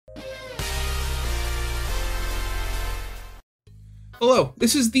Hello,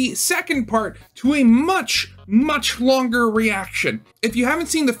 this is the second part to a much longer reaction. If you haven't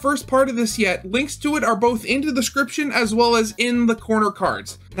seen the first part of this yet, links to it are both in the description as well as in the corner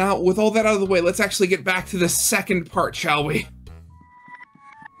cards. Now, with all that out of the way, let's actually get back to the second part, shall we?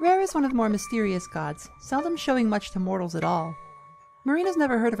 Rare is one of the more mysterious gods, seldom showing much to mortals at all. Marina's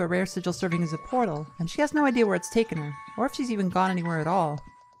never heard of a rare sigil serving as a portal, and she has no idea where it's taken her, or if she's even gone anywhere at all.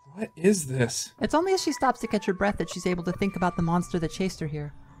 What is this? It's only as she stops to catch her breath that she's able to think about the monster that chased her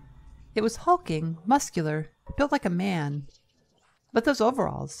here. It was hulking, muscular, built like a man. But those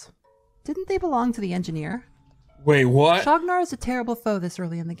overalls, didn't they belong to the engineer? Wait, what? Shognar is a terrible foe this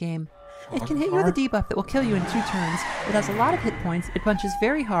early in the game. It can hit you with a debuff that will kill you in 2 turns, it has a lot of hit points, it punches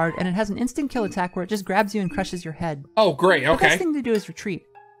very hard, and it has an instant kill attack where it just grabs you and crushes your head. Oh, great, okay. The best thing to do is retreat.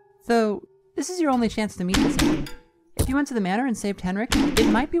 Though, this is your only chance to meet this thing. If you went to the manor and saved Henrik, it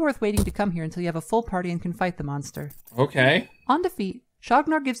might be worth waiting to come here until you have a full party and can fight the monster. Okay. On defeat,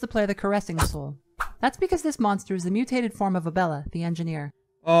 Shognar gives the player the Caressing Soul. That's because this monster is the mutated form of Abella, the engineer.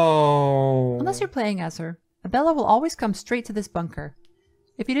 Oh. Unless you're playing as her, Abella will always come straight to this bunker.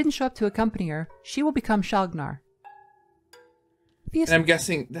 If you didn't show up to accompany her, she will become Shognar. And I'm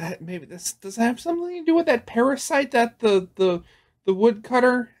guessing that maybe this does have something to do with that parasite that the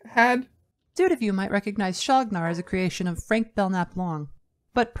woodcutter had? Student of you might recognize Shognar as a creation of Frank Belknap Long.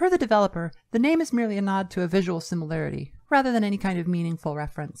 But per the developer, the name is merely a nod to a visual similarity, rather than any kind of meaningful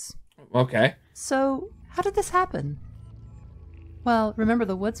reference. Okay. So, how did this happen? Well, remember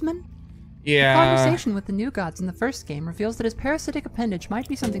the woodsman? Yeah. The conversation with the new gods in the first game reveals that his parasitic appendage might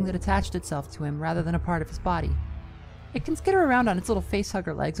be something that attached itself to him rather than a part of his body. It can skitter around on its little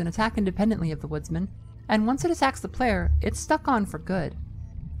facehugger legs and attack independently of the woodsman, and once it attacks the player, it's stuck on for good.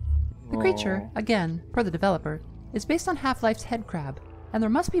 The creature, again, per the developer, is based on Half-Life's head crab, and there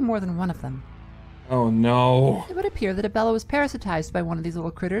must be more than one of them. Oh no. It would appear that Abella was parasitized by one of these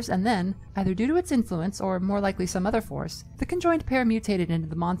little critters, and then, either due to its influence or more likely some other force, the conjoined pair mutated into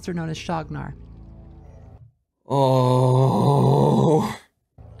the monster known as Shognar. Oh.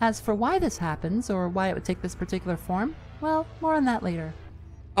 As for why this happens, or why it would take this particular form, well, more on that later.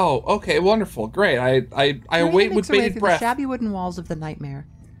 Oh, okay, wonderful, great. I await with bated breath. The shabby wooden walls of the Nightmare.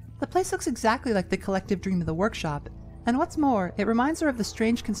 The place looks exactly like the collective dream of the workshop, and what's more, it reminds her of the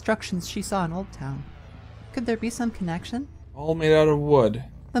strange constructions she saw in Old Town. Could there be some connection? All made out of wood.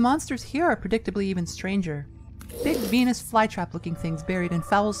 The monsters here are predictably even stranger. Big Venus flytrap-looking things buried in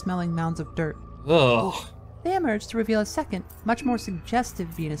foul-smelling mounds of dirt. Ugh. They emerge to reveal a second, much more suggestive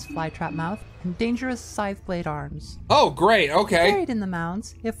Venus flytrap mouth and dangerous scythe blade arms. Oh, great, okay. Buried in the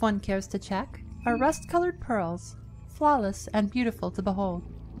mounds, if one cares to check, are rust-colored pearls, flawless and beautiful to behold.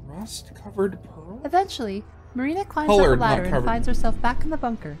 Rust-covered pearl? Eventually, Marina climbs up the ladder and finds herself back in the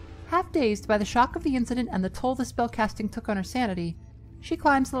bunker. Half dazed by the shock of the incident and the toll the spellcasting took on her sanity, she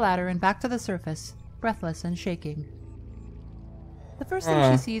climbs the ladder and back to the surface, breathless and shaking. The first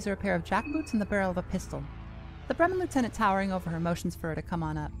thing she sees are a pair of jackboots and the barrel of a pistol. The Bremen lieutenant towering over her motions for her to come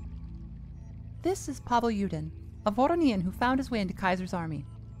on up. This is Pavel Yudin, a Voronian who found his way into Kaiser's army.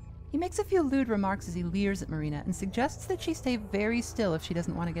 He makes a few lewd remarks as he leers at Marina and suggests that she stay very still if she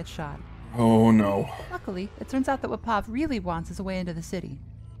doesn't want to get shot. Oh no. Luckily, it turns out that what Pav really wants is a way into the city.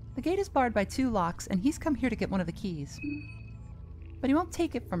 The gate is barred by 2 locks, and he's come here to get one of the keys. But he won't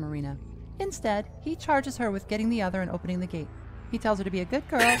take it from Marina. Instead, he charges her with getting the other and opening the gate. He tells her to be a good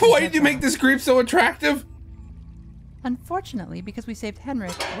girl. Why did you make this creep so attractive? Unfortunately, because we saved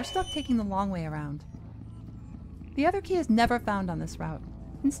Henrik, we're stuck taking the long way around. The other key is never found on this route.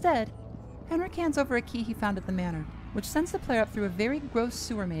 Instead, Henrik hands over a key he found at the manor, which sends the player up through a very gross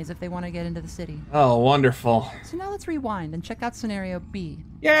sewer maze if they want to get into the city. Oh, wonderful. So now let's rewind and check out scenario B.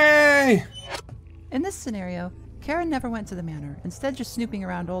 Yay! In this scenario, Karen never went to the manor, instead just snooping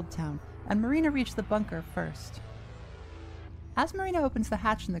around Old Town, and Marina reached the bunker first. As Marina opens the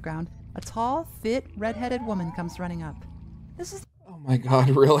hatch in the ground, a tall, fit, red-headed woman comes running up. This is Oh my god,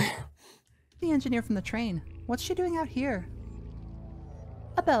 really? the engineer from the train. What's she doing out here?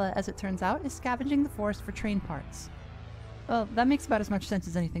 Abella, as it turns out, is scavenging the forest for train parts. Well, that makes about as much sense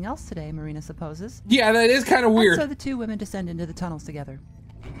as anything else today, Marina supposes. Yeah, that is kind of weird. And so the 2 women descend into the tunnels together.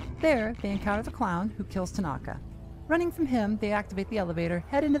 There, they encounter the clown, who kills Tanaka. Running from him, they activate the elevator,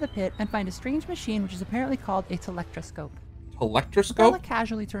 head into the pit, and find a strange machine which is apparently called a telectroscope. Electroscope? Abella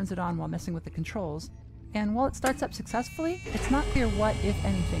casually turns it on while messing with the controls, and while it starts up successfully, it's not clear what, if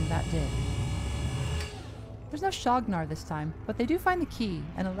anything, that did. There's no Shognar this time, but they do find the key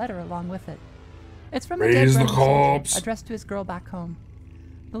and a letter along with it. It's from a dead Raise the Bremen soldier, corpse. addressed to his girl back home.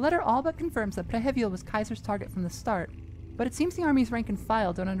 The letter all but confirms that Prehevil was Kaiser's target from the start, but it seems the army's rank and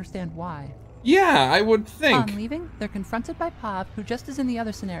file don't understand why. Yeah, I would think. On leaving, they're confronted by Pav, who, just as in the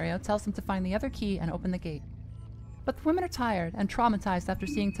other scenario, tells them to find the other key and open the gate. But the women are tired and traumatized after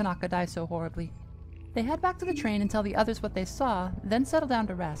seeing Tanaka die so horribly. They head back to the train and tell the others what they saw, then settle down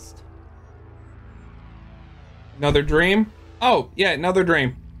to rest. Another dream? Oh, yeah, another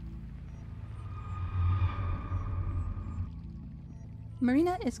dream.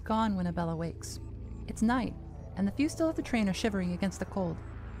 Marina is gone when Abella wakes. It's night, and the few still at the train are shivering against the cold.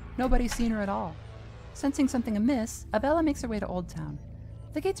 Nobody's seen her at all. Sensing something amiss, Abella makes her way to Old Town.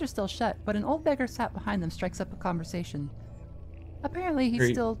 The gates are still shut, but an old beggar sat behind them strikes up a conversation. Apparently, he's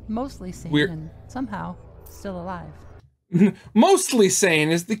still mostly sane and somehow still alive. Mostly sane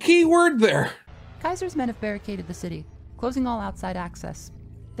is the key word there. Kaiser's men have barricaded the city, closing all outside access.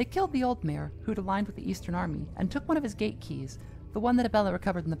 They killed the old mayor, who'd aligned with the Eastern Army, and took one of his gate keys, the one that Abella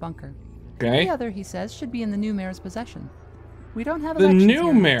recovered in the bunker. Okay. The other, he says, should be in the new mayor's possession. We don't have the elections new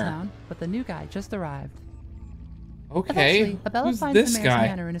here in mayor. Town, but the new guy just arrived. Okay. Eventually, Abella Who's finds this the mayor's guy?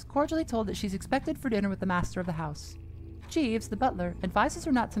 manor and is cordially told that she's expected for dinner with the master of the house. Jeeves, the butler, advises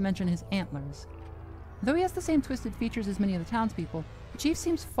her not to mention his antlers. Though he has the same twisted features as many of the townspeople, Jeeves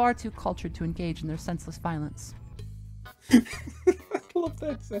seems far too cultured to engage in their senseless violence. I love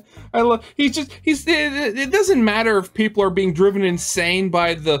that. It doesn't matter if people are being driven insane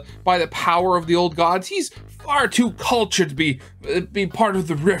by the power of the old gods. He's far too cultured to be part of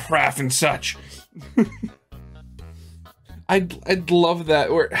the riffraff and such. I'd love that.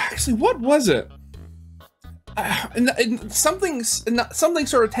 Or actually, what was it? Something sort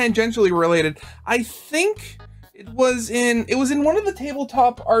of tangentially related. I think it was in one of the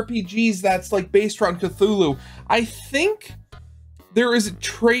tabletop RPGs that's like based around Cthulhu. I think there is a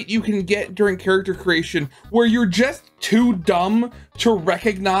trait you can get during character creation where you're just too dumb to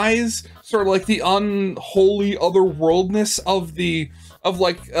recognize sort of like the unholy otherworldness of the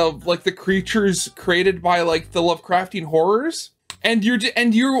creatures created by like the Lovecraftian horrors. And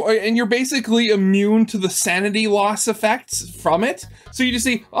you're basically immune to the sanity loss effects from it. So you just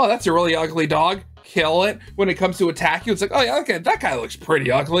see, oh, that's a really ugly dog. Kill it. When it comes to attack you, it's like, oh yeah, okay, that guy looks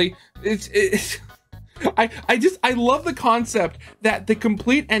pretty ugly. I love the concept that the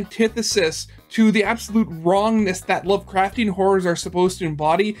complete antithesis to the absolute wrongness that Lovecraftian horrors are supposed to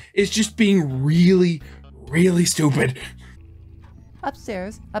embody is just being really, really stupid.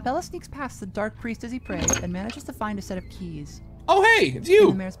 Upstairs, Abella sneaks past the dark priest as he prays and manages to find a set of keys. Oh hey, it's you! In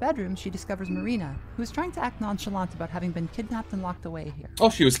the mayor's bedroom, she discovers Marina, who is trying to act nonchalant about having been kidnapped and locked away here. Oh,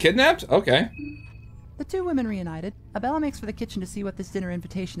 she was kidnapped? Okay. The two women reunited, Abella makes for the kitchen to see what this dinner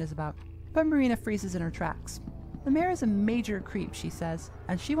invitation is about, but Marina freezes in her tracks. The mayor is a major creep, she says,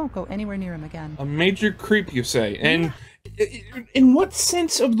 and she won't go anywhere near him again. A major creep, you say? And in what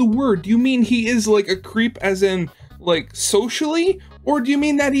sense of the word? Do you mean he is like a creep as in, like, socially? Or do you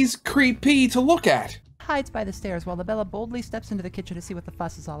mean that he's creepy to look at? Hides by the stairs while Abella boldly steps into the kitchen to see what the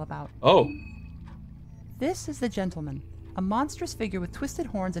fuss is all about. Oh. This is the gentleman, a monstrous figure with twisted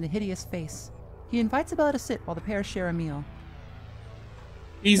horns and a hideous face. He invites Abella to sit while the pair share a meal.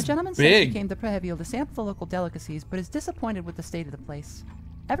 He's the gentleman big. says he came to Prehevil to sample the local delicacies, but is disappointed with the state of the place.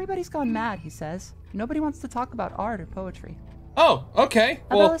 Everybody's gone mad, he says. Nobody wants to talk about art or poetry. Oh, okay.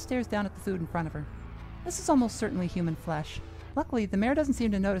 Abella stares down at the food in front of her. This is almost certainly human flesh. Luckily, the mayor doesn't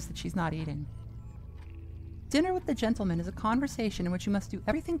seem to notice that she's not eating. Dinner with the gentleman is a conversation in which you must do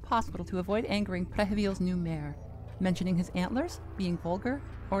everything possible to avoid angering Prehevil's new mayor. Mentioning his antlers, being vulgar,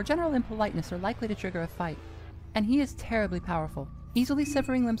 or general impoliteness are likely to trigger a fight. And he is terribly powerful, easily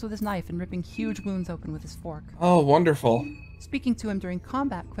severing limbs with his knife and ripping huge wounds open with his fork. Oh, wonderful. Speaking to him during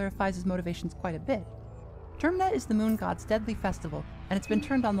combat clarifies his motivations quite a bit. Termina is the moon god's deadly festival, and it's been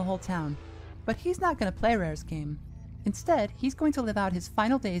turned on the whole town. But he's not going to play Rare's game. Instead, he's going to live out his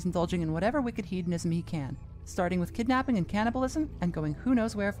final days indulging in whatever wicked hedonism he can, starting with kidnapping and cannibalism, and going who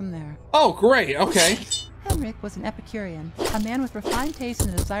knows where from there. Oh, great, okay. Henrik was an Epicurean, a man with refined tastes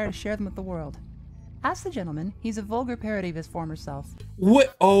and a desire to share them with the world. As the gentleman, he's a vulgar parody of his former self.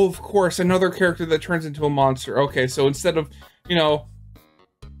 What? Oh, of course, another character that turns into a monster. Okay, so instead of, you know,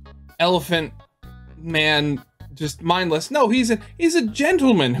 elephant man just mindless, no, he's a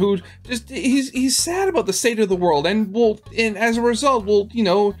gentleman who just he's sad about the state of the world and as a result will, you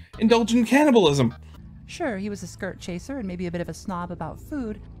know, indulge in cannibalism. Sure, he was a skirt chaser and maybe a bit of a snob about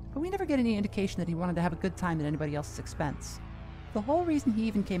food, but we never get any indication that he wanted to have a good time at anybody else's expense. The whole reason he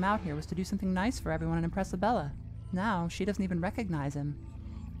even came out here was to do something nice for everyone and impress Abella. Now, she doesn't even recognize him.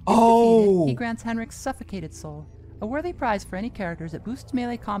 If defeated, he grants Henrik's suffocated soul, a worthy prize for any characters that boosts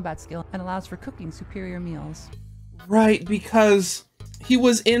melee combat skill and allows for cooking superior meals. Right, because he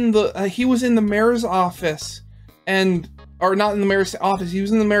was in the mayor's office, and or not in the mayor's office, he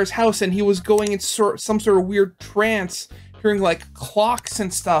was in the mayor's house, and he was going in some sort of weird trance, hearing like clocks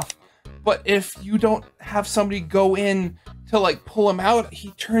and stuff. But if you don't have somebody go in to like pull him out, he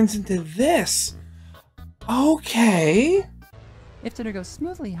turns into this. Okay. If dinner goes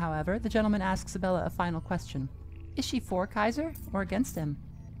smoothly, however, the gentleman asks Isabella a final question. Is she for Kaiser or against him?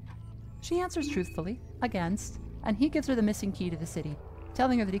 She answers truthfully, against, and he gives her the missing key to the city,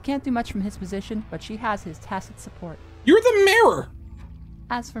 telling her that he can't do much from his position, but she has his tacit support. You're the mayor!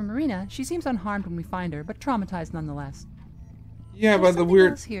 As for Marina, she seems unharmed when we find her, but traumatized nonetheless. Yeah, There's by the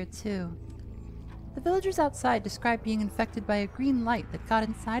weird... else here too. The villagers outside described being infected by a green light that got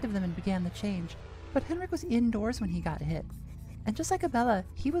inside of them and began the change, but Henrik was indoors when he got hit. And just like Abella,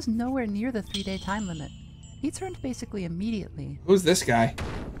 he was nowhere near the 3-day time limit. He turned basically immediately. Who's this guy?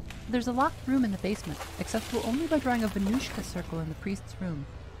 There's a locked room in the basement, accessible only by drawing a Venushka circle in the priest's room.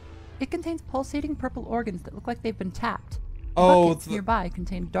 It contains pulsating purple organs that look like they've been tapped. Buckets nearby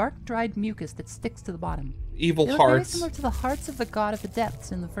contain dark, dried mucus that sticks to the bottom. Evil they look hearts. Very similar to the hearts of the god of the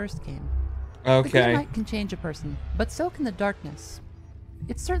depths in the first game. Okay. The green light can change a person, but so can the darkness.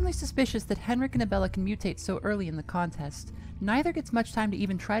 It's certainly suspicious that Henrik and Abella can mutate so early in the contest. Neither gets much time to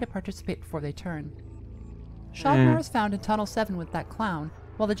even try to participate before they turn. Shogmar is found in Tunnel 7 with that clown,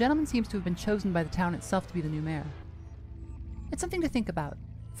 while the gentleman seems to have been chosen by the town itself to be the new mayor. It's something to think about.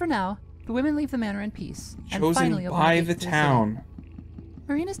 For now, the women leave the manor in peace, and finally chosen by the town.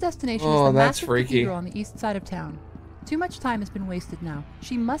 Marina's destination is the massive cathedral on the east side of town. Too much time has been wasted now.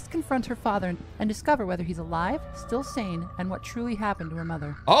 She must confront her father and discover whether he's alive, still sane, and what truly happened to her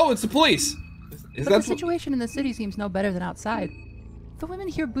mother. Oh, it's the police! But the situation in the city seems no better than outside. The women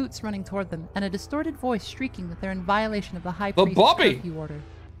hear boots running toward them, and a distorted voice shrieking that they're in violation of the High Priest's curfew order.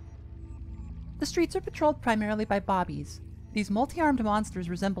 The streets are patrolled primarily by bobbies. These multi-armed monsters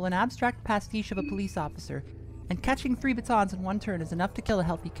resemble an abstract pastiche of a police officer, and catching 3 batons in one turn is enough to kill a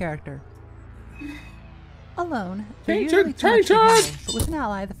healthy character. Alone, they're usually too much to handle, but with an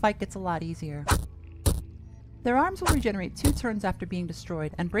ally, the fight gets a lot easier. Their arms will regenerate 2 turns after being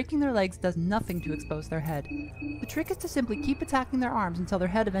destroyed, and breaking their legs does nothing to expose their head. The trick is to simply keep attacking their arms until their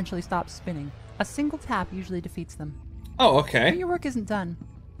head eventually stops spinning. A single tap usually defeats them. Oh, okay. But your work isn't done.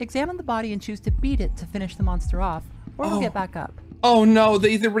 Examine the body and choose to beat it to finish the monster off, or it'll get back up. Oh no,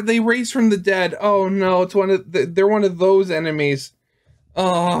 they raise from the dead. Oh no, it's they're one of those enemies.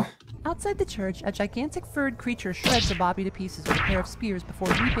 Outside the church, a gigantic furred creature shreds a bobby to pieces with a pair of spears before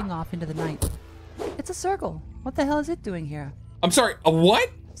leaping off into the night. It's a Sergal. What the hell is it doing here? I'm sorry, a what?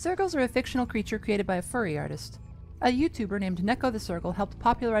 Sergals are a fictional creature created by a furry artist. A YouTuber named Neko the Sergal helped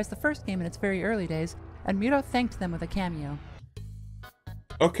popularize the first game in its very early days, and Miro thanked them with a cameo.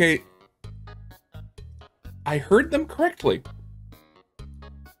 Okay. I heard them correctly.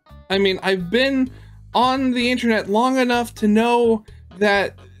 I mean, I've been on the internet long enough to know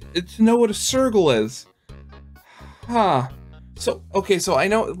what a Sergal is. Huh. So, okay, so I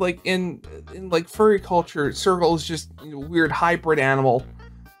know, like, in like, furry culture, Sergal is just a weird hybrid animal.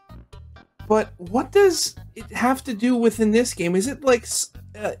 But what does it have to do with in this game? Is it, like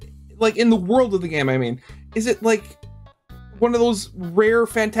in the world of the game, I mean, is it, like, one of those rare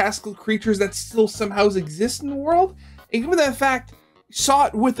fantastical creatures that still somehow exists in the world? And given that fact, saw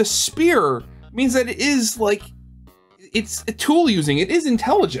it with a spear means that it is, like, it's a tool using. It is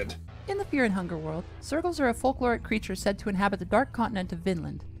intelligent. In the Fear and Hunger world, Sergals are a folkloric creature said to inhabit the dark continent of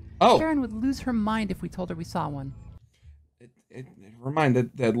Vinland. Oh. Sharon would lose her mind if we told her we saw one.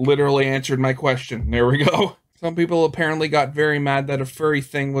 That literally answered my question. There we go. Some people apparently got very mad that a furry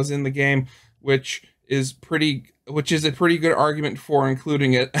thing was in the game, which is a pretty good argument for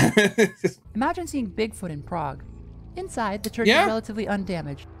including it. Imagine seeing Bigfoot in Prague. Inside, the church is relatively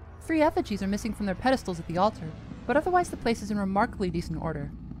undamaged. 3 effigies are missing from their pedestals at the altar, but otherwise the place is in remarkably decent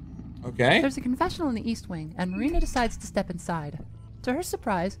order. Okay. There's a confessional in the east wing, and Marina decides to step inside. To her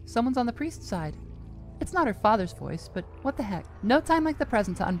surprise, someone's on the priest's side. It's not her father's voice, but what the heck. No time like the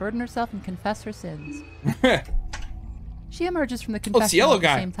present to unburden herself and confess her sins. She emerges from the confessional at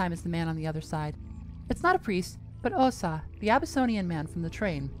the same time as the man on the other side. It's not a priest, but Osa, the Abyssinian man from the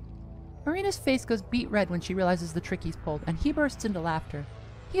train. Marina's face goes beet red when she realizes the trick he's pulled, and he bursts into laughter.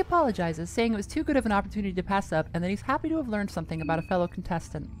 He apologizes, saying it was too good of an opportunity to pass up, and that he's happy to have learned something about a fellow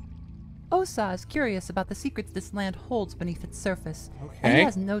contestant. Osa is curious about the secrets this land holds beneath its surface, and he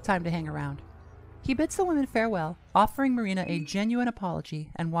has no time to hang around. He bids the women farewell, offering Marina a genuine apology,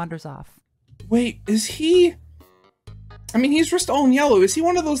 and wanders off. Wait, is he... I mean, he's dressed all in yellow. Is he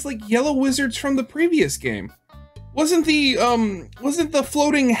one of those, like, yellow wizards from the previous game? Wasn't the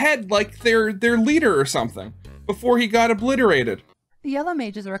floating head, like, their leader or something, before he got obliterated? The Yellow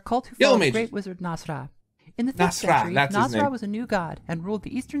Mages are a cult who follow the great wizard Nasra. In the 5th century, that's his Nasra name. was a new god and ruled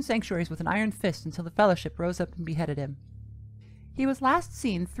the eastern sanctuaries with an iron fist until the Fellowship rose up and beheaded him. He was last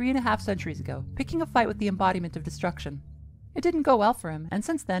seen 3.5 centuries ago, picking a fight with the embodiment of destruction. It didn't go well for him, and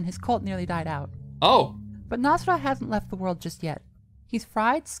since then his cult nearly died out. Oh. But Nasra hasn't left the world just yet. He's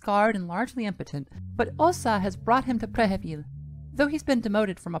fried, scarred, and largely impotent, but Ossa has brought him to Preheville, though he's been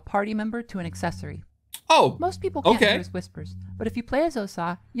demoted from a party member to an accessory. Oh, most people can't hear his whispers, but if you play as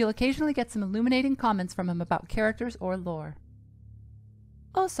Ossa, you'll occasionally get some illuminating comments from him about characters or lore.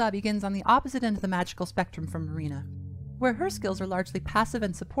 Ossa begins on the opposite end of the magical spectrum from Marina. Where her skills are largely passive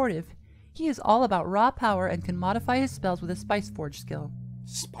and supportive, he is all about raw power and can modify his spells with a Spice Forge skill.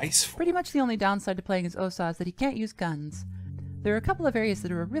 Spice Forge? Pretty much the only downside to playing as Ossa is that he can't use guns. There are a couple of areas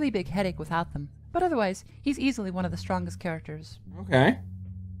that are a really big headache without them, but otherwise, he's easily one of the strongest characters. Okay.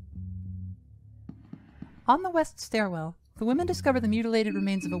 On the west stairwell, the women discover the mutilated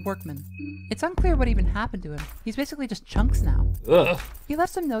remains of a workman. It's unclear what even happened to him. He's basically just chunks now. Ugh. He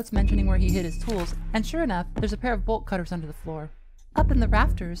left some notes mentioning where he hid his tools, and sure enough, there's a pair of bolt cutters under the floor. Up in the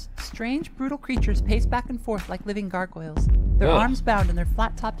rafters, strange, brutal creatures pace back and forth like living gargoyles, their arms bound and their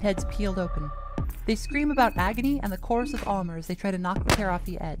flat-topped heads peeled open. They scream about agony and the chorus of Almer as they try to knock the pair off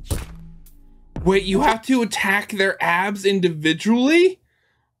the edge. Wait, you have to attack their abs individually?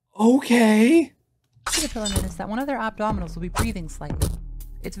 Okay. The filament is that one of their abdominals will be breathing slightly.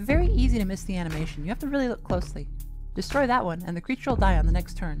 It's very easy to miss the animation. You have to really look closely. Destroy that one, and the creature will die on the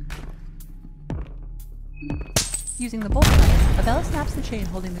next turn. Using the bolt cutter, Abella snaps the chain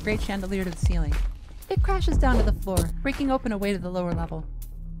holding the great chandelier to the ceiling. It crashes down to the floor, breaking open a way to the lower level.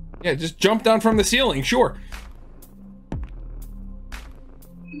 Yeah, just jump down from the ceiling, sure.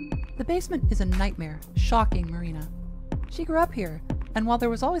 The basement is a nightmare, shocking Marina. She grew up here, and while there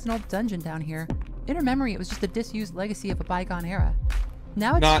was always an old dungeon down here, in her memory it was just a disused legacy of a bygone era.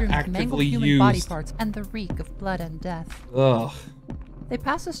 Now it's strewn with mangled human body parts and the reek of blood and death. Ugh. They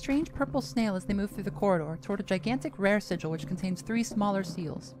pass a strange purple snail as they move through the corridor toward a gigantic rare sigil which contains 3 smaller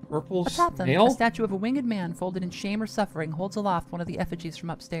seals. Purple Atop them, snail? a statue of a winged man folded in shame or suffering holds aloft one of the effigies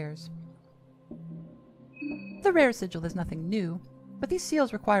from upstairs. The rare sigil is nothing new, but these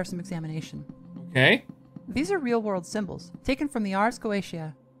seals require some examination. Okay. These are real-world symbols, taken from the Ars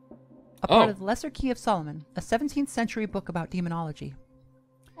Goetia, a part of the Lesser Key of Solomon, a 17th century book about demonology.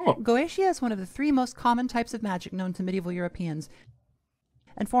 Goetia is one of the 3 most common types of magic known to medieval Europeans,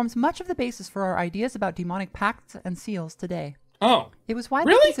 and forms much of the basis for our ideas about demonic pacts and seals today. Oh. It was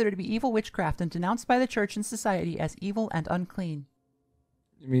widely considered to be evil witchcraft and denounced by the church and society as evil and unclean.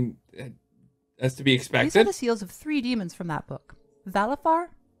 I mean, that's to be expected. These are the seals of 3 demons from that book: Valifar,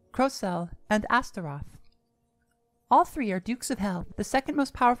 Crocel, and Astaroth. All 3 are Dukes of Hell, the second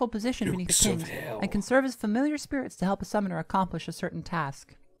most powerful position beneath the king, and can serve as familiar spirits to help a summoner accomplish a certain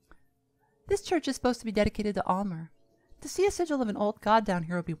task. This church is supposed to be dedicated to Almer. To see a sigil of an old god down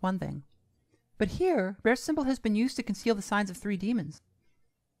here would be one thing. But here, rare symbol has been used to conceal the signs of 3 demons,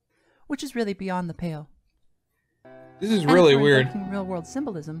 which is really beyond the pale. This is really weird. Real-world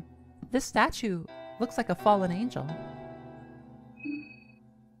symbolism, this statue looks like a fallen angel.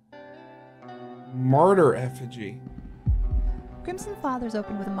 Martyr effigy. Crimson Fathers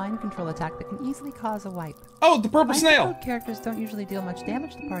open with a mind control attack that can easily cause a wipe. Oh, the purple snail! Mind characters don't usually deal much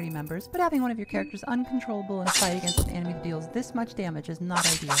damage to party members, but having one of your characters uncontrollable in a fight against an enemy that deals this much damage is not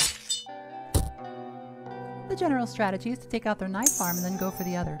ideal. The general strategy is to take out their knife arm and then go for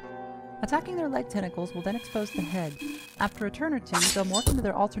the other. Attacking their leg tentacles will then expose the head. After a turn or 2, they'll morph into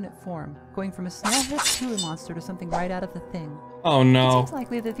their alternate form, going from a snail-head Cthulhu monster to something right out of the Thing. Oh no. It seems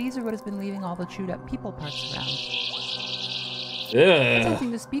likely that these are what has been leaving all the chewed-up people parts around. Ugh.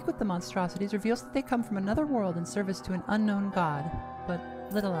 Attempting to speak with the monstrosities reveals that they come from another world in service to an unknown god, but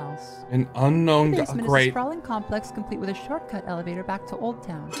little else. An unknown god. The basement is a sprawling complex complete with a shortcut elevator back to Old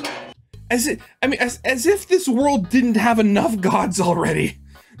Town. As if this world didn't have enough gods already.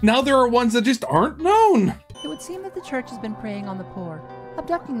 Now there are ones that just aren't known. It would seem that the church has been preying on the poor,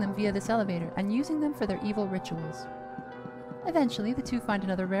 abducting them via this elevator and using them for their evil rituals. Eventually, the 2 find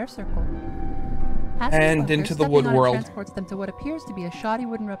another rare circle. And into the wood world. Transports them to what appears to be a shoddy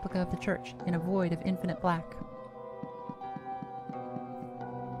wooden replica of the church in a void of infinite black.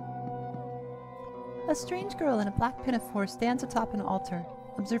 A strange girl in a black pinafore stands atop an altar,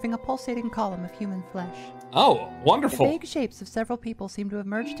 observing a pulsating column of human flesh. Oh, wonderful. The vague shapes of several people seem to have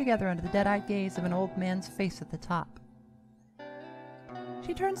merged together under the dead-eyed gaze of an old man's face at the top.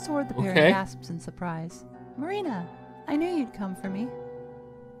 She turns toward the pair and gasps in surprise. "Marina, I knew you'd come for me."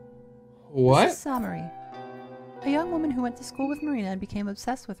 What? This is Samari, a young woman who went to school with Marina and became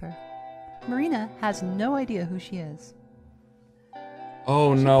obsessed with her. Marina has no idea who she is.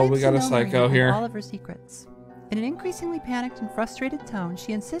 Oh no, we got a psycho here. All of her secrets. In an increasingly panicked and frustrated tone,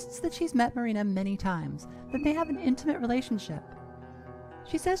 she insists that she's met Marina many times, that they have an intimate relationship.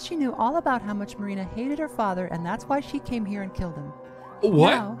 She says she knew all about how much Marina hated her father, and that's why she came here and killed him.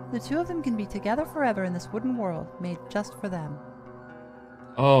 What? Now, the two of them can be together forever in this wooden world made just for them.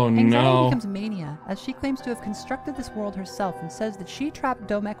 Oh Anxiety no. becomes mania, as she claims to have constructed this world herself and says that she trapped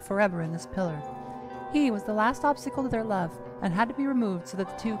Domek forever in this pillar. He was the last obstacle to their love, and had to be removed so that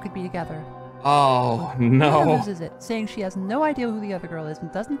the two could be together. Oh Marina no. loses it, saying she has no idea who the other girl is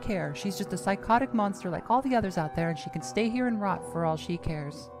and doesn't care. She's just a psychotic monster like all the others out there, and she can stay here and rot for all she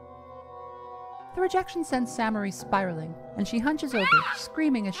cares. The rejection sends Samari spiraling, and she hunches over,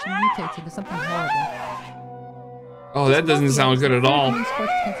 screaming as she mutates into something horrible. Oh, that doesn't sound good at all.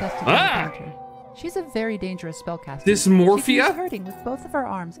 Ah! She's a very dangerous spellcaster. Dysmorphia? She can use hurting with both of her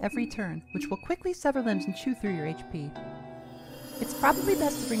arms every turn, which will quickly sever limbs and chew through your HP. It's probably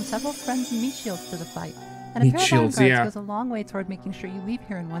best to bring several friends and meat shields to the fight, and a pair of arm guards goes a long way toward making sure you leave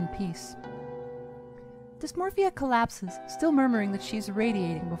here in one piece. Dysmorphia collapses, still murmuring that she's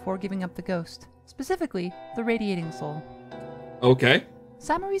radiating before giving up the ghost. Specifically, the Radiating Soul. Okay.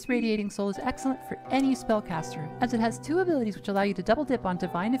 Samari's Radiating Soul is excellent for any spellcaster, as it has two abilities which allow you to double dip on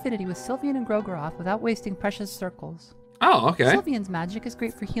Divine Affinity with Sylvian and Grogeroth without wasting precious circles. Oh, okay. Sylvian's magic is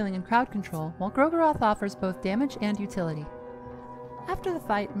great for healing and crowd control, while Grogeroth offers both damage and utility. After the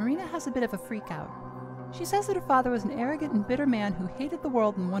fight, Marina has a bit of a freak out. She says that her father was an arrogant and bitter man who hated the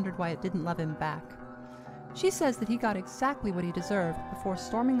world and wondered why it didn't love him back. She says that he got exactly what he deserved before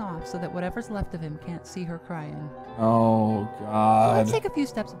storming off so that whatever's left of him can't see her crying. Oh, God. Let's take a few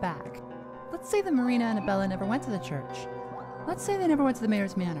steps back. Let's say that Marina and Abella never went to the church. Let's say they never went to the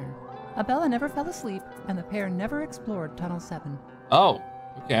mayor's manor. Abella never fell asleep, and the pair never explored Tunnel 7. Oh,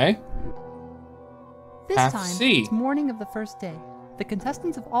 okay. This time, it's morning of the first day. The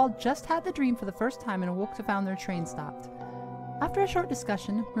contestants have all just had the dream for the first time and awoke to find their train stopped. After a short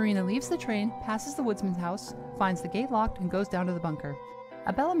discussion, Marina leaves the train, passes the woodsman's house, finds the gate locked, and goes down to the bunker.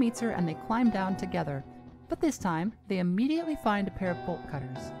 Abella meets her and they climb down together. But this time, they immediately find a pair of bolt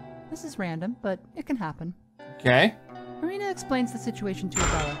cutters. This is random, but it can happen. Okay. Marina explains the situation to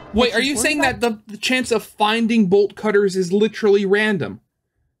Abella. Wait, are you saying that the chance of finding bolt cutters is literally random?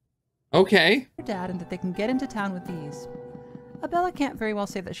 Okay. Her dad, and that they can get into town with these. Abella can't very well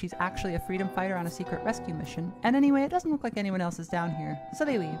say that she's actually a freedom fighter on a secret rescue mission, and anyway, it doesn't look like anyone else is down here, so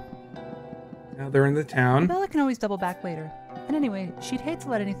they leave. Now they're in the town. Abella can always double back later, and anyway, she'd hate to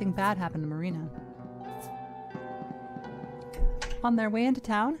let anything bad happen to Marina. On their way into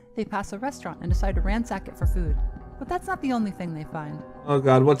town, they pass a restaurant and decide to ransack it for food. But that's not the only thing they find. Oh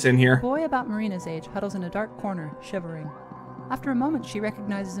God, what's in here? A boy about Marina's age huddles in a dark corner, shivering. After a moment, she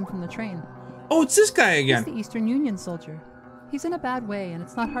recognizes him from the train. Oh, it's this guy again. He's the Eastern Union soldier. He's in a bad way, and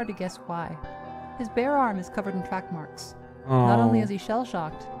it's not hard to guess why. His bare arm is covered in track marks. Oh. Not only is he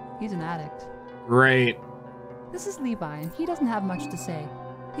shell-shocked, he's an addict. Great. This is Levi, and he doesn't have much to say.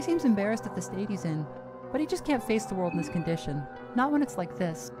 He seems embarrassed at the state he's in, but he just can't face the world in this condition. Not when it's like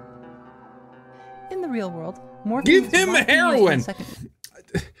this. In the real world, morphine give him heroin!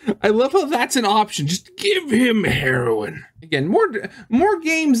 I love how that's an option. Just give him heroin. Again, more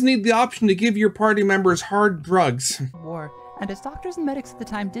games need the option to give your party members hard drugs. War. And as doctors and medics at the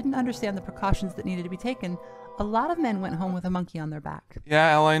time didn't understand the precautions that needed to be taken, a lot of men went home with a monkey on their back.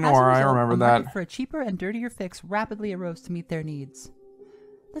 Yeah, Eleanor, I remember that. The market for a cheaper and dirtier fix rapidly arose to meet their needs.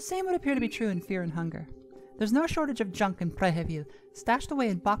 The same would appear to be true in Fear and Hunger. There's no shortage of junk in Preheview, stashed away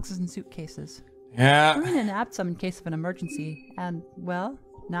in boxes and suitcases. Yeah. Marina nabbed some in case of an emergency, and, well,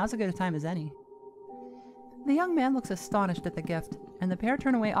 now's as good a time as any. The young man looks astonished at the gift, and the pair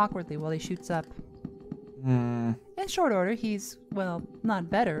turn away awkwardly while he shoots up. In short order, he's, well,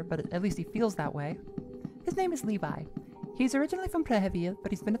 not better, but at least he feels that way. His name is Levi. He's originally from Prehevia,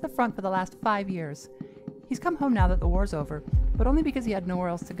 but he's been at the front for the last 5 years. He's come home now that the war's over, but only because he had nowhere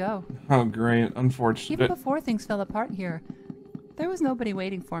else to go. Oh, great. Unfortunate. Even before things fell apart here, there was nobody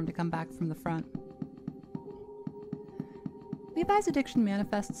waiting for him to come back from the front. Levi's addiction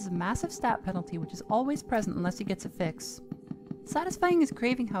manifests as a massive stat penalty which is always present unless he gets a fix. Satisfying his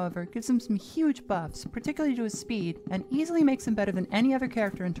craving, however, gives him some huge buffs, particularly to his speed, and easily makes him better than any other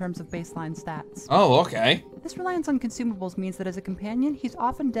character in terms of baseline stats. Oh, okay. This reliance on consumables means that as a companion, he's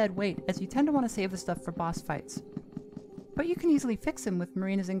often dead weight, as you tend to want to save the stuff for boss fights. But you can easily fix him with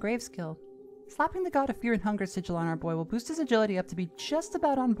Marina's engrave skill. Slapping the God of Fear and Hunger sigil on our boy will boost his agility up to be just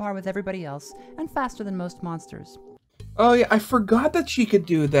about on par with everybody else, and faster than most monsters. Oh yeah, I forgot that she could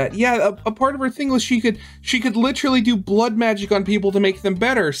do that. Yeah, a part of her thing was she could literally do blood magic on people to make them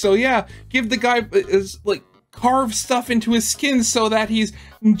better. So yeah, give the guy carve stuff into his skin so that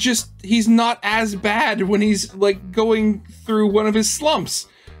he's not as bad when he's like going through one of his slumps.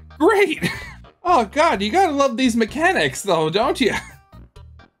 Great. Oh god, you gotta love these mechanics though, don't you?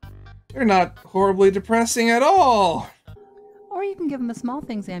 They're not horribly depressing at all. Or you can give him a small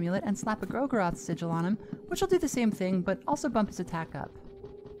things amulet and slap a Grogaroth sigil on him, which will do the same thing, but also bump his attack up.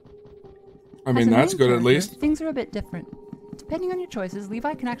 I mean, that's good at least. Things are a bit different. Depending on your choices,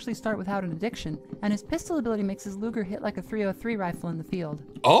 Levi can actually start without an addiction, and his pistol ability makes his Luger hit like a .303 rifle in the field.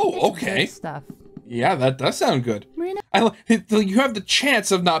 Oh, okay. Good stuff. Yeah, that does sound good. Marina, you have the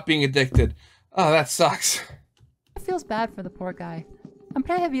chance of not being addicted. Oh, that sucks. It feels bad for the poor guy. And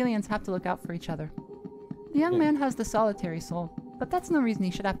Prehevilians have to look out for each other. The young man has the solitary soul, but that's no reason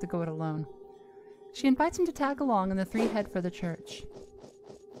he should have to go it alone. She invites him to tag along, and the three head for the church.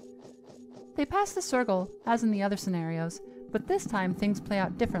 They pass the circle, as in the other scenarios, but this time things play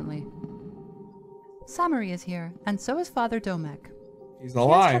out differently. Samari is here, and so is Father Domek. He's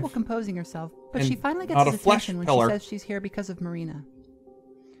alive. She has trouble composing herself, but she finally gets his attention when she says she's here because of Marina.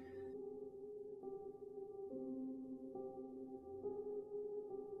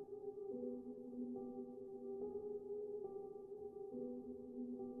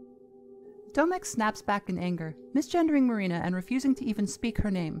 Domek snaps back in anger, misgendering Marina and refusing to even speak her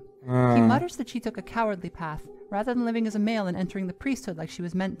name. He mutters that she took a cowardly path, rather than living as a male and entering the priesthood like she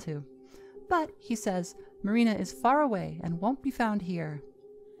was meant to. But, he says, Marina is far away and won't be found here.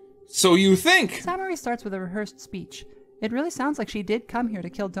 So you think? Samari starts with a rehearsed speech. It really sounds like she did come here to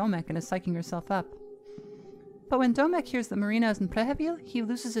kill Domek and is psyching herself up. But when Domek hears that Marina is in Prehevil, he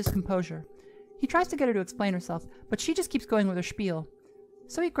loses his composure. He tries to get her to explain herself, but she just keeps going with her spiel.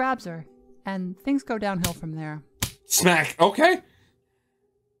 So he grabs her, and things go downhill from there. Smack. Okay.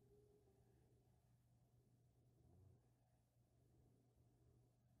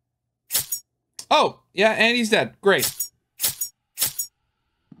 Oh, yeah, and he's dead. Great.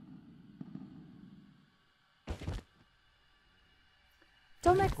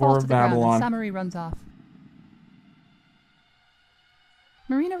 Domek falls to the ground and Samari runs off.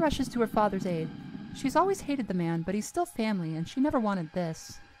 Marina rushes to her father's aid. She's always hated the man, but he's still family, and she never wanted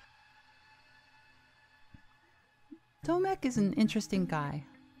this. Domek is an interesting guy.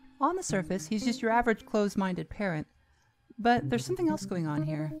 On the surface, he's just your average closed-minded parent. But there's something else going on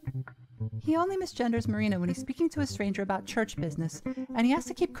here. He only misgenders Marina when he's speaking to a stranger about church business, and he has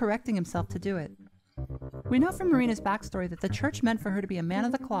to keep correcting himself to do it. We know from Marina's backstory that the church meant for her to be a man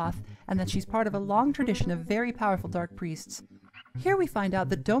of the cloth, and that she's part of a long tradition of very powerful dark priests. Here we find out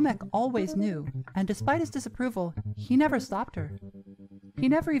that Domek always knew, and despite his disapproval, he never stopped her. He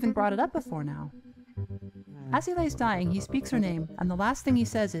never even brought it up before now. As he lays dying, he speaks her name, and the last thing he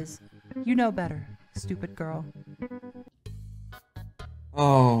says is, "You know better, stupid girl."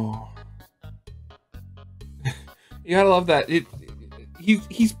 Oh. You gotta love that.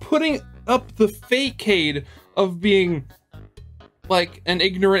 He's putting up the facade of being like an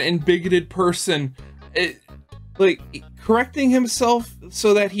ignorant and bigoted person. Like correcting himself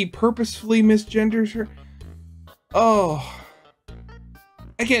so that he purposefully misgenders her. Oh.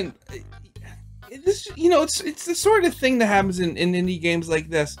 Again, this, you know, it's the sort of thing that happens in indie games like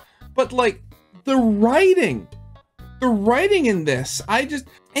this. But like the writing in this,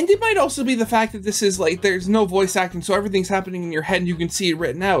 and it might also be the fact that this is like, there's no voice acting, so everything's happening in your head and you can see it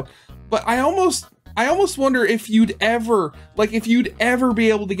written out. But I almost wonder if you'd ever be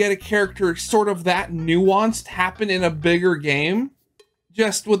able to get a character sort of that nuanced happen in a bigger game,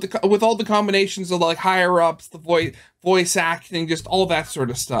 just with all the combinations of like higher ups, the voice acting, just all that sort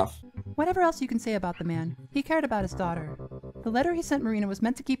of stuff. Whatever else you can say about the man, he cared about his daughter. The letter he sent Marina was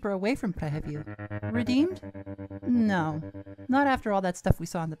meant to keep her away from Prehevil. Redeemed? No. Not after all that stuff we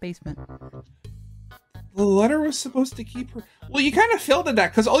saw in the basement. The letter was supposed to keep her... Well, you kind of failed at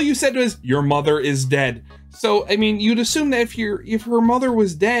that, because all you said was, "Your mother is dead." So, I mean, you'd assume that if her mother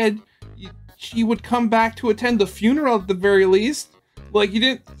was dead, she would come back to attend the funeral at the very least. Like,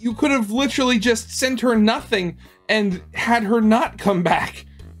 you could have literally just sent her nothing and had her not come back.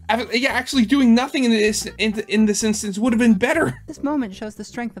 Yeah, actually doing nothing in this instance would have been better. This moment shows the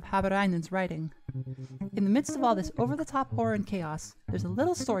strength of Habarainen's writing. In the midst of all this over-the-top horror and chaos, there's a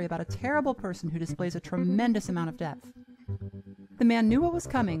little story about a terrible person who displays a tremendous amount of depth. The man knew what was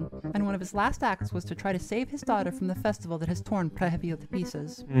coming, and one of his last acts was to try to save his daughter from the festival that has torn Prehevil to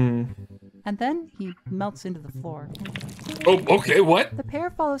pieces. And then he melts into the floor. Oh, okay, what? The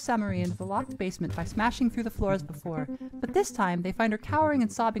pair follow Samari into the locked basement by smashing through the floor as before, but this time they find her cowering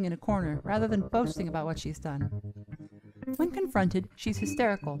and sobbing in a corner rather than boasting about what she's done. When confronted, she's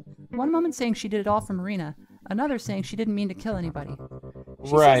hysterical, one moment saying she did it all for Marina, another saying she didn't mean to kill anybody. She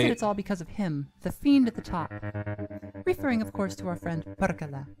says that it's all because of him, the fiend at the top. Referring, of course, to our friend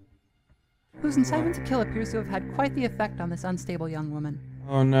Perkala, whose incitement to kill appears to have had quite the effect on this unstable young woman.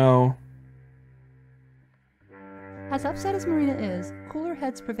 Oh no. As upset as Marina is, cooler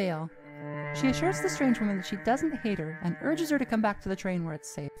heads prevail. She assures the strange woman that she doesn't hate her and urges her to come back to the train where it's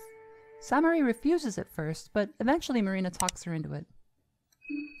safe. Samari refuses at first, but eventually Marina talks her into it.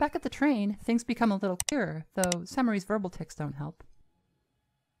 Back at the train, things become a little clearer, though Samari's verbal tics don't help.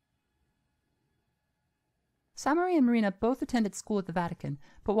 Samari and Marina both attended school at the Vatican,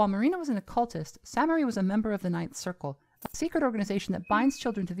 but while Marina was an occultist, Samari was a member of the Ninth Circle, a secret organization that binds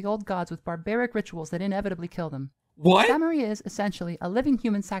children to the old gods with barbaric rituals that inevitably kill them. What? Samari is, essentially, a living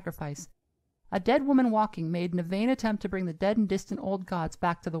human sacrifice, a dead woman walking made in a vain attempt to bring the dead and distant old gods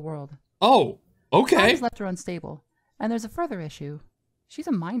back to the world. Oh, okay. Time has left her unstable, and there's a further issue. She's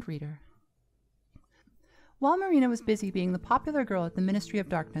a mind reader. While Marina was busy being the popular girl at the Ministry of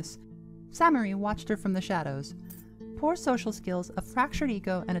Darkness, Samari watched her from the shadows. Poor social skills, a fractured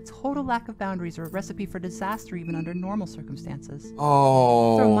ego, and a total lack of boundaries are a recipe for disaster even under normal circumstances.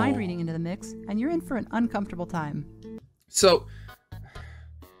 Oh. Throw mind reading into the mix, and you're in for an uncomfortable time. So,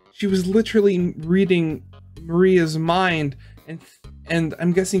 she was literally reading Maria's mind, and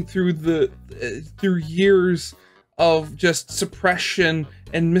I'm guessing through through years of just suppression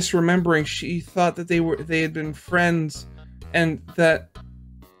and misremembering, she thought that they had been friends, and that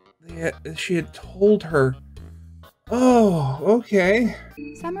she had told her. Oh, okay.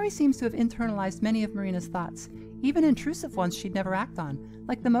 Samari seems to have internalized many of Marina's thoughts, even intrusive ones she'd never act on,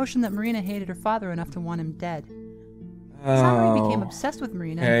 like the notion that Marina hated her father enough to want him dead. Samari became obsessed with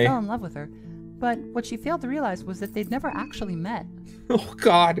Marina and fell in love with her, but what she failed to realize was that they'd never actually met. Oh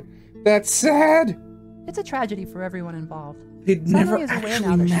God, that's sad. It's a tragedy for everyone involved. They'd never actually met. Samari is aware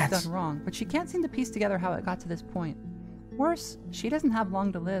now that she's done wrong, but she can't seem to piece together how it got to this point. Worse, she doesn't have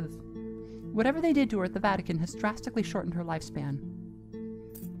long to live. Whatever they did to her at the Vatican has drastically shortened her lifespan.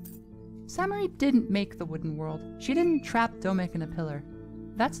 Samari didn't make the wooden world. She didn't trap Domek in a pillar.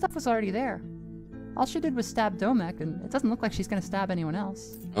 That stuff was already there. All she did was stab Domek, and it doesn't look like she's going to stab anyone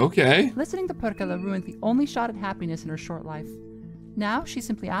else. Okay. Listening to Perkala ruined the only shot at happiness in her short life. Now, she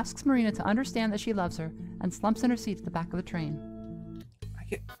simply asks Marina to understand that she loves her, and slumps in her seat at the back of the train.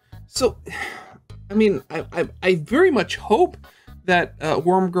 So, I mean, I very much hope that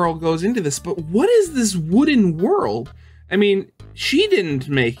Worm Girl goes into this, but what is this wooden world? I mean, she didn't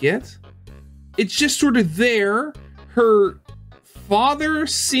make it. It's just sort of there. Her father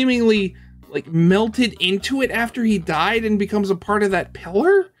seemingly like melted into it after he died and becomes a part of that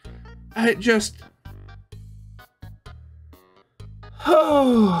pillar. I just...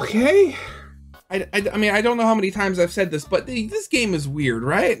 Oh, okay. I mean, I don't know how many times I've said this, but this game is weird,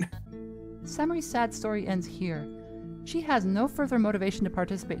 right? Samari's sad story ends here. She has no further motivation to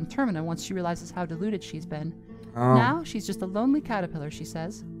participate in Termina once she realizes how deluded she's been. Oh. Now, she's just a lonely caterpillar, she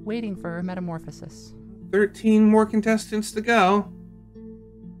says, waiting for her metamorphosis. 13 more contestants to go.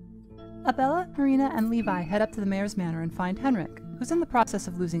 Abella, Marina, and Levi head up to the mayor's manor and find Henrik, who's in the process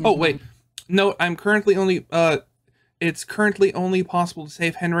of losing his mind. Wait. No, I'm currently only, it's currently only possible to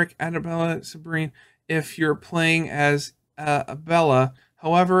save Henrik, Annabella, Sabrine if you're playing as Abella.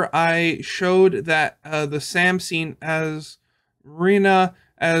 However, I showed that the Sam scene as Marina,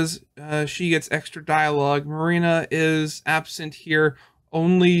 as she gets extra dialogue. Marina is absent here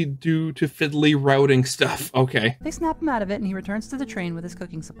only due to fiddly routing stuff. Okay. They snap him out of it and he returns to the train with his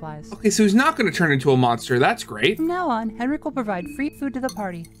cooking supplies. Okay, so he's not going to turn into a monster. That's great. From now on, Henrik will provide free food to the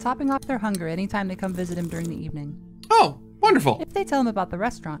party, topping off their hunger anytime they come visit him during the evening. Oh, wonderful. If they tell him about the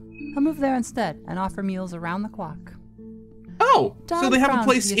restaurant, he'll move there instead and offer meals around the clock. Oh, so they have a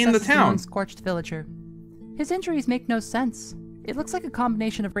place in the town. Scorched villager. His injuries make no sense. It looks like a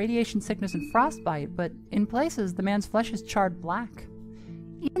combination of radiation sickness and frostbite, but in places the man's flesh is charred black.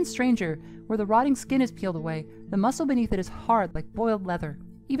 Even stranger, where the rotting skin is peeled away, the muscle beneath it is hard like boiled leather,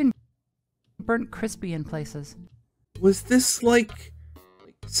 even burnt crispy in places. Was this like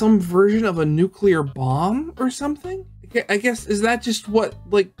some version of a nuclear bomb or something? I guess, is that just what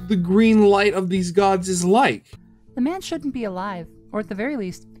like the green light of these gods is like? The man shouldn't be alive, or at the very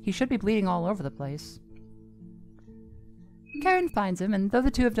least, he should be bleeding all over the place. Karen finds him, and though the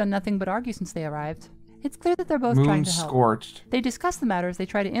two have done nothing but argue since they arrived, it's clear that they're both trying to help. Scorched. They discuss the matter as they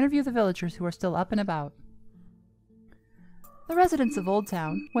try to interview the villagers who are still up and about. The residents of Old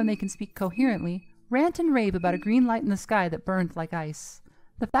Town, when they can speak coherently, rant and rave about a green light in the sky that burned like ice.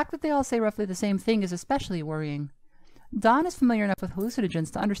 The fact that they all say roughly the same thing is especially worrying. Don is familiar enough with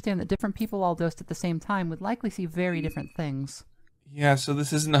hallucinogens to understand that different people all dosed at the same time would likely see very different things. Yeah, so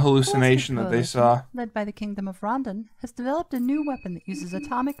this isn't a hallucination that they saw. Led by the Kingdom of Rondon, has developed a new weapon that uses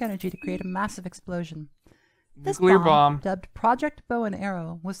atomic energy to create a massive explosion. This Nuclear bomb, dubbed Project Bow and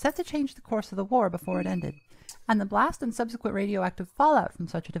Arrow, was set to change the course of the war before it ended, and the blast and subsequent radioactive fallout from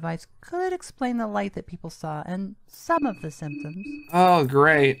such a device could explain the light that people saw and some of the symptoms. Oh,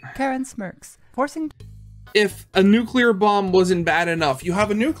 great. Karen smirks, forcing... If a nuclear bomb wasn't bad enough, you have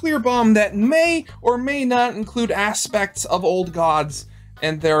a nuclear bomb that may or may not include aspects of old gods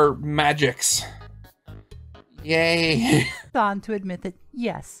and their magics. Yay. Don to admit that,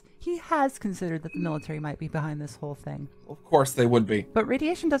 yes, he has considered that the military might be behind this whole thing. Of course they would be. But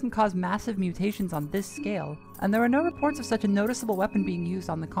radiation doesn't cause massive mutations on this scale, and there are no reports of such a noticeable weapon being used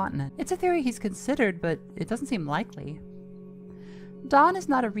on the continent. It's a theory he's considered, but it doesn't seem likely. Don is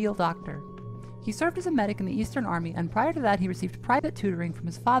not a real doctor. He served as a medic in the Eastern Army, and prior to that he received private tutoring from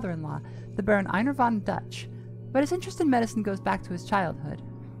his father-in-law, the Baron Einar von Dutch, but his interest in medicine goes back to his childhood.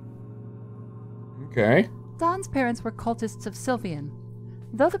 Okay. Don's parents were cultists of Sylvian.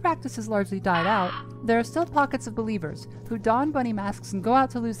 Though the practice has largely died out, there are still pockets of believers who don bunny masks and go out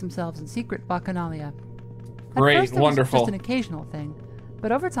to lose themselves in secret bacchanalia. Great, At first, it wonderful. was just an occasional thing,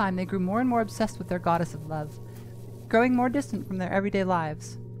 but over time they grew more and more obsessed with their goddess of love, growing more distant from their everyday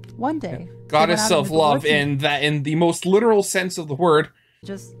lives. One day, goddess of love in the most literal sense of the word,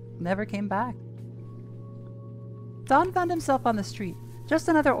 just never came back. Don found himself on the street, just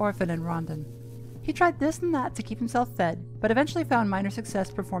another orphan in Rondon. He tried this and that to keep himself fed, but eventually found minor success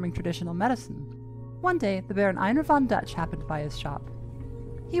performing traditional medicine. One day, the Baron Einar von Dutch happened by his shop.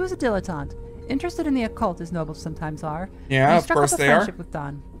 He was a dilettante, interested in the occult as nobles sometimes are. Yeah, of course they are. He struck up a friendship with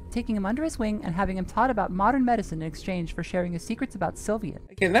Don, taking him under his wing and having him taught about modern medicine in exchange for sharing his secrets about Sylvian.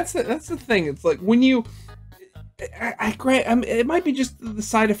 Again, that's the thing. It's like when you, I grant, it might be just the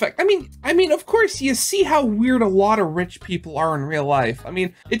side effect. I mean, of course, you see how weird a lot of rich people are in real life. I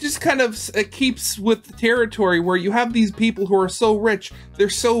mean, it just kind of keeps with the territory where you have these people who are so rich, they're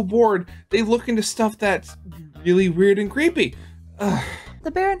so bored, they look into stuff that's really weird and creepy. Ugh.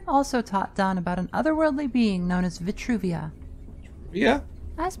 The Baron also taught Don about an otherworldly being known as Vitruvia. Yeah.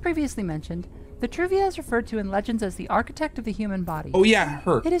 As previously mentioned, Vitruvia is referred to in legends as the architect of the human body. Oh yeah,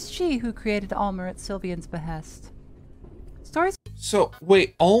 her. It is she who created Almer at Sylvian's behest. Stories... So,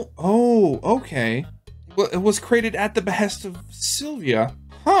 wait, okay. Well, it was created at the behest of Sylvia.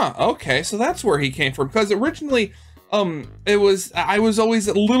 Huh, okay, so that's where he came from. Because originally, I was always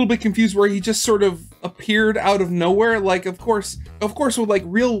a little bit confused where he just sort of appeared out of nowhere. Like, of course, with like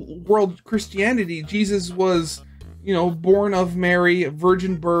real world Christianity, Jesus was, you know, born of Mary,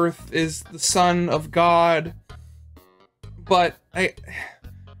 virgin birth, is the son of God. But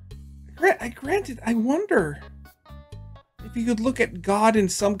granted, I wonder if you could look at God in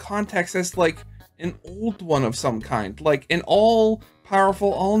some context as like an old one of some kind, like an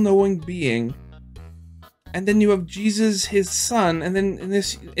all-powerful, all-knowing being. And then you have Jesus, his son, and then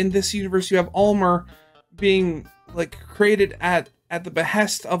in this universe you have Almer being like created at the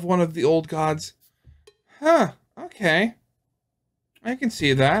behest of one of the old gods. Huh, okay. I can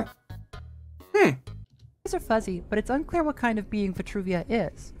see that. These are fuzzy, but it's unclear what kind of being Vitruvia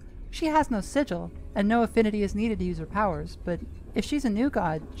is. She has no sigil, and no affinity is needed to use her powers, but if she's a new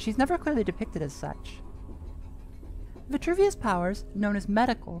god, she's never clearly depicted as such. Vitruvia's powers, known as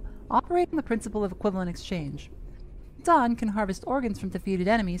medical, operate on the principle of equivalent exchange. Don can harvest organs from defeated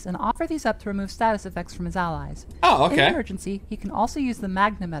enemies and offer these up to remove status effects from his allies. Oh, okay. In an emergency, he can also use the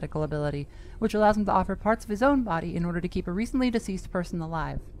Magna medical ability, which allows him to offer parts of his own body in order to keep a recently deceased person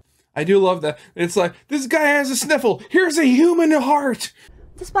alive. I do love that. It's like, this guy has a sniffle, here's a human heart!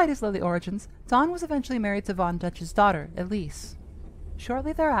 Despite his lowly origins, Don was eventually married to von Dutch's daughter, Elise.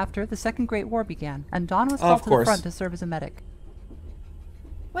 Shortly thereafter, the Second Great War began, and Don was called to the front to serve as a medic.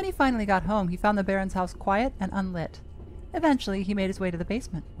 When he finally got home, he found the Baron's house quiet and unlit. Eventually, he made his way to the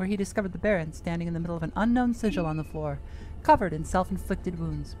basement, where he discovered the Baron standing in the middle of an unknown sigil on the floor, covered in self-inflicted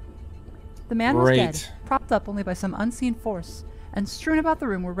wounds. The man was dead, propped up only by some unseen force, and strewn about the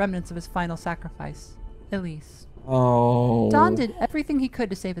room were remnants of his final sacrifice, Elise. Oh. Don did everything he could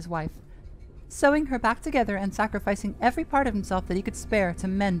to save his wife, sewing her back together and sacrificing every part of himself that he could spare to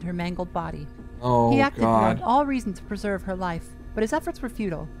mend her mangled body. Oh, he acted beyond all reason to preserve her life, but his efforts were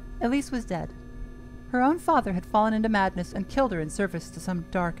futile. Elise was dead. Her own father had fallen into madness and killed her in service to some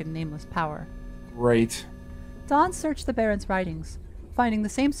dark and nameless power. Great. Don searched the Baron's writings, finding the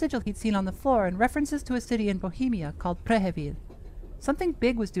same sigil he'd seen on the floor and references to a city in Bohemia called Prehevil. Something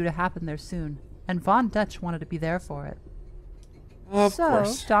big was due to happen there soon, and von Dutch wanted to be there for it. Of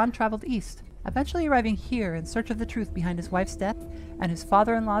course. Don traveled east, eventually arriving here in search of the truth behind his wife's death and his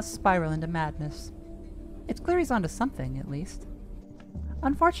father-in-law's spiral into madness. It's clear he's onto something, at least.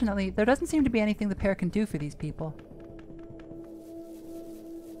 Unfortunately, there doesn't seem to be anything the pair can do for these people.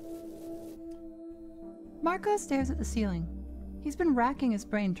 Marco stares at the ceiling. He's been racking his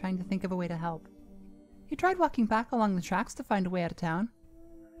brain trying to think of a way to help. He tried walking back along the tracks to find a way out of town,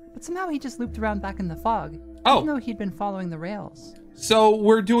 but somehow he just looped around back in the fog, even though he'd been following the rails. So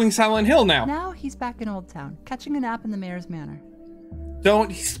we're doing Silent Hill now. Now he's back in Old Town, catching a nap in the mayor's manor.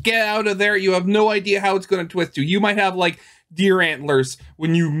 Don't get out of there. You have no idea how it's going to twist you. You might have, like, deer antlers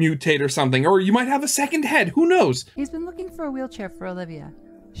when you mutate or something, or you might have a second head. Who knows? He's been looking for a wheelchair for Olivia.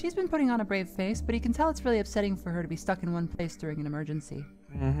 She's been putting on a brave face, but he can tell it's really upsetting for her to be stuck in one place during an emergency.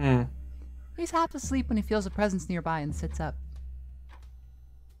 Mm-hmm. He's half asleep when he feels a presence nearby and sits up.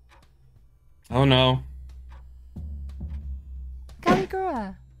 Oh no.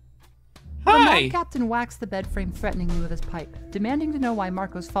 Caligura! Hi! The mob captain whacks the bed frame threateningly with his pipe, demanding to know why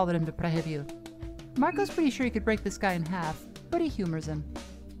Marco's followed him to Preheview. Marco's pretty sure he could break this guy in half, but he humors him.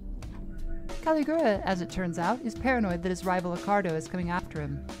 Caligura, as it turns out, is paranoid that his rival Ricardo is coming after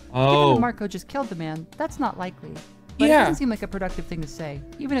him. Given that Marco just killed the man, that's not likely. But it doesn't seem like a productive thing to say,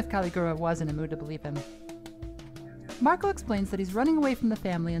 even if Caligura was in a mood to believe him. Marco explains that he's running away from the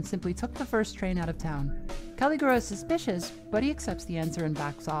family and simply took the first train out of town. Caligura is suspicious, but he accepts the answer and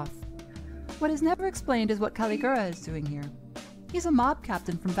backs off. What is never explained is what Caligura is doing here. He's a mob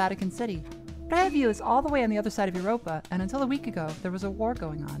captain from Vatican City. Preheview is all the way on the other side of Europa, and until a week ago, there was a war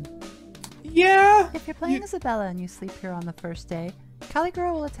going on. Yeah! If you're playing Isabella and you sleep here on the first day,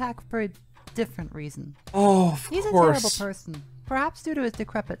 Caligura will attack for a different reason. Oh, of He's course. a terrible person, perhaps due to his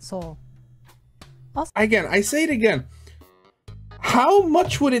decrepit soul. Also, again, I say it again. How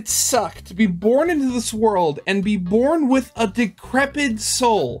much would it suck to be born into this world and be born with a decrepit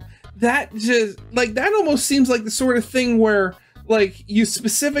soul? That just, like, that almost seems like the sort of thing where, like, you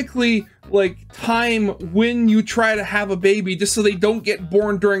specifically, like, time when you try to have a baby just so they don't get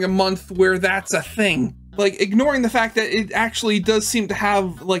born during a month where that's a thing. Like, ignoring the fact that it actually does seem to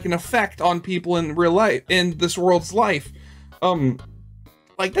have, like, an effect on people in real life, in this world's life.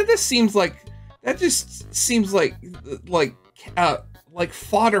 Like, that just seems like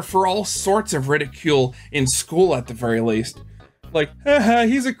fodder for all sorts of ridicule in school at the very least. Like, haha,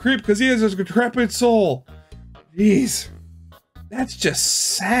 he's a creep because he has a decrepit soul. Jeez. That's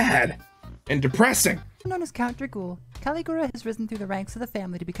just sad and depressing. known as Count Dragul, Caligura has risen through the ranks of the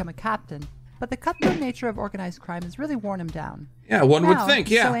family to become a captain, but the cutthroat nature of organized crime has really worn him down. Yeah, one would think,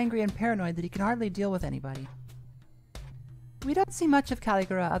 he's yeah. so angry and paranoid that he can hardly deal with anybody. We don't see much of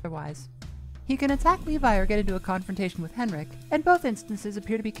Caligura otherwise. He can attack Levi or get into a confrontation with Henrik, and both instances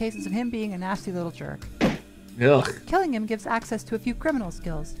appear to be cases of him being a nasty little jerk. Ugh. Killing him gives access to a few criminal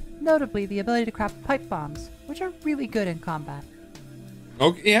skills, notably the ability to craft pipe bombs, which are really good in combat.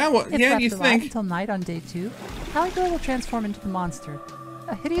 Okay, yeah, well, If yeah, left you alive think. until night on day 2, Caligura will transform into the monster,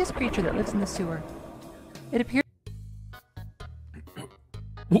 a hideous creature that lives in the sewer. It appears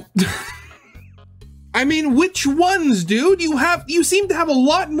I mean, which ones, dude? You seem to have a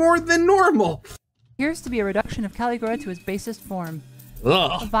lot more than normal. to be a reduction of Caligura to his basest form. A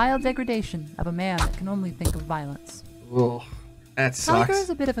Ugh. vile degradation of a man that can only think of violence. Ugh. That Caligura sucks. is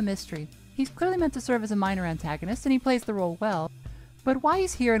a bit of a mystery. He's clearly meant to serve as a minor antagonist, and he plays the role well, but why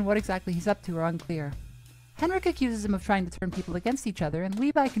he's here and what exactly he's up to are unclear. Henrik accuses him of trying to turn people against each other, and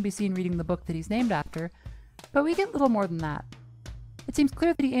Levi can be seen reading the book that he's named after, but we get little more than that. It seems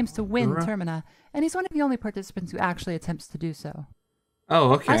clear that he aims to win Termina, and he's one of the only participants who actually attempts to do so.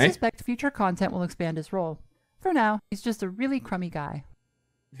 Oh, okay. I suspect future content will expand his role. For now, he's just a really crummy guy.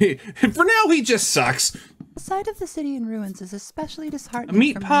 For now, he just sucks. The sight of the city in ruins is especially disheartening A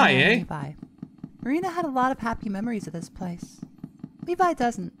meat for pie, Marina and eh? Levi. Marina had a lot of happy memories of this place. Levi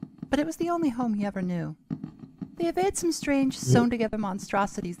doesn't, but it was the only home he ever knew. They evade some strange, sewn-together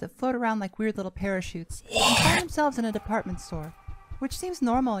monstrosities that float around like weird little parachutes, and find themselves in a department store, which seems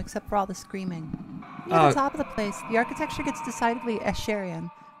normal except for all the screaming. Near the top of the place, the architecture gets decidedly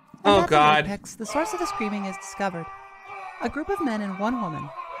Escherian, and at the apex, the source of the screaming is discovered. A group of men and one woman,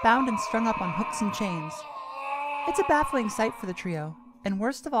 bound and strung up on hooks and chains. It's a baffling sight for the trio, and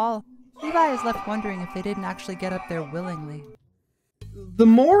worst of all, Levi is left wondering if they didn't actually get up there willingly. The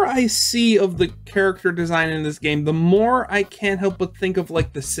more I see of the character design in this game, the more I can't help but think of,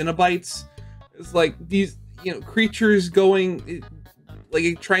 like, the Cenobites. It's like these, you know, creatures going,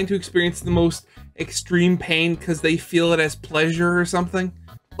 like, trying to experience the most extreme pain because they feel it as pleasure or something.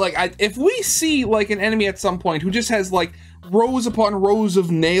 Like, if we see, like, an enemy at some point who just has, like, rows upon rows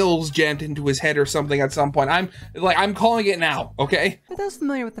of nails jammed into his head or something at some point, I'm calling it now, okay? For those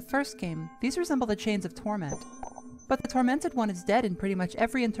familiar with the first game, these resemble the Chains of Torment. But the Tormented One is dead in pretty much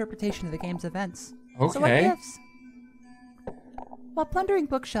every interpretation of the game's events. Okay. So what gives? While plundering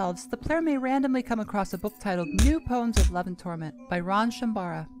bookshelves, the player may randomly come across a book titled New Poems of Love and Torment by Ron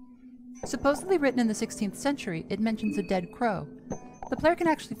Shambara. Supposedly written in the 16th century, it mentions a dead crow. The player can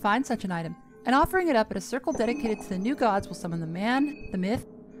actually find such an item, and offering it up at a circle dedicated to the new gods will summon the man, the myth,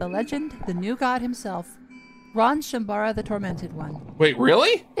 the legend, the new god himself, Ron Shambara the Tormented One. Wait,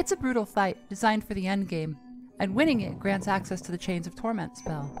 really? It's a brutal fight, designed for the endgame, and winning it grants access to the Chains of Torment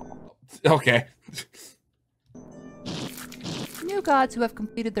spell. Okay. New gods who have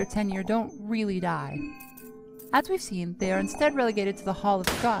completed their tenure don't really die. As we've seen, they are instead relegated to the Hall of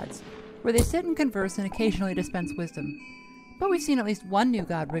the Gods, where they sit and converse and occasionally dispense wisdom. But we've seen at least one new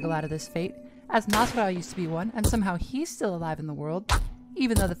god wriggle out of this fate, as Nasra used to be one, and somehow he's still alive in the world,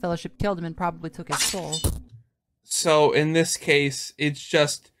 even though the Fellowship killed him and probably took his soul. So in this case, it's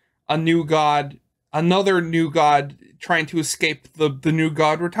just a new god, another new god trying to escape the new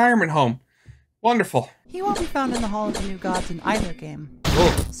god retirement home. Wonderful. He won't be found in the Hall of the New Gods in either game.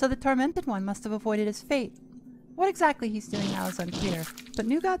 Oh. So the Tormented One must have avoided his fate. What exactly he's doing now is unclear, but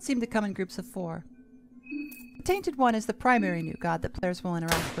new gods seem to come in groups of 4. The Tainted One is the primary new god that players will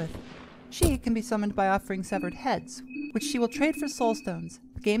interact with. She can be summoned by offering severed heads, which she will trade for soul stones,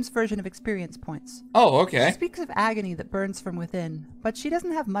 the game's version of experience points. Oh, okay. She speaks of agony that burns from within, but she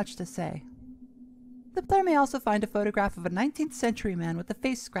doesn't have much to say. The player may also find a photograph of a 19th century man with the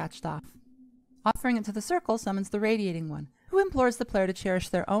face scratched off. Offering it to the circle summons the Radiating One, who implores the player to cherish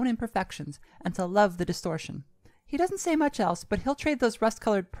their own imperfections and to love the distortion. He doesn't say much else, but he'll trade those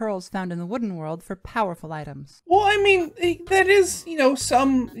rust-colored pearls found in the wooden world for powerful items. Well, I mean, that is, you know,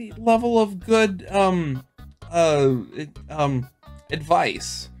 some level of good,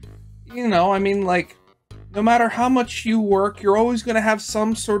 advice. You know, I mean, like, no matter how much you work, you're always going to have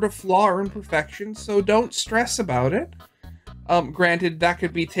some sort of flaw or imperfection, so don't stress about it. Granted, that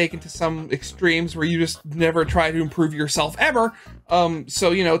could be taken to some extremes where you just never try to improve yourself ever.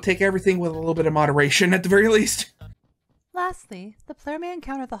 So, you know, take everything with a little bit of moderation at the very least. Lastly, the player may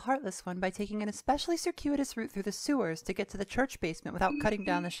encounter the Heartless One by taking an especially circuitous route through the sewers to get to the church basement without cutting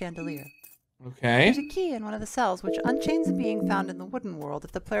down the chandelier. Okay. There's a key in one of the cells which unchains a being found in the wooden world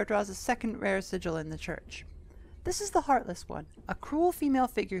if the player draws a second rare sigil in the church. This is the Heartless One, a cruel female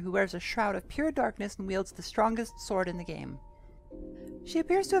figure who wears a shroud of pure darkness and wields the strongest sword in the game. She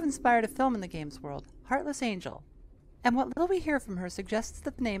appears to have inspired a film in the game's world, Heartless Angel, and what little we hear from her suggests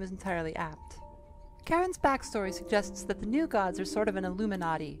that the name is entirely apt. Karen's backstory suggests that the new gods are sort of an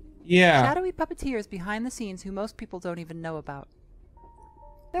Illuminati. Yeah. Shadowy puppeteers behind the scenes who most people don't even know about.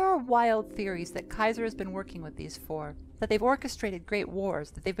 There are wild theories that Kaiser has been working with these 4, that they've orchestrated great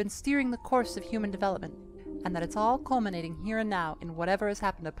wars, that they've been steering the course of human development, and that it's all culminating here and now in whatever has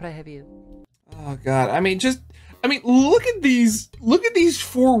happened to Preheview. Oh god, I mean, look at these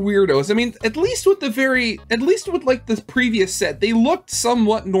 4 weirdos. I mean, at least with like the previous set, they looked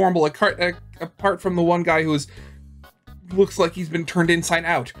somewhat normal, apart from the one guy who looks like he's been turned inside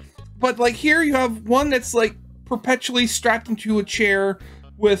out. But like here you have one that's like perpetually strapped into a chair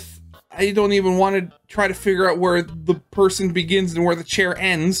with, I don't even want to try to figure out where the person begins and where the chair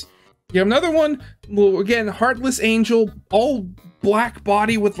ends. You have another one, well, again, Heartless Angel, all black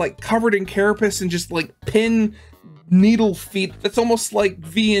body with like covered in carapace and just like pin needle feet. That's almost like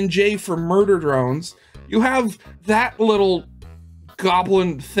V&J for murder drones. You have that little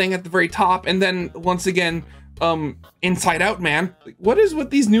goblin thing at the very top, and then once again, Inside Out Man. What is with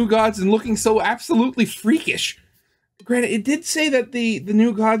these new gods and looking so absolutely freakish? Granted, it did say that the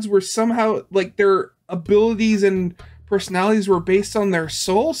new gods were somehow, like, their abilities and personalities were based on their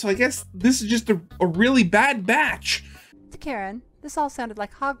soul, so I guess this is just a really bad batch. To Karen, this all sounded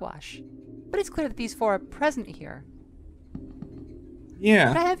like hogwash, but it's clear that these 4 are present here.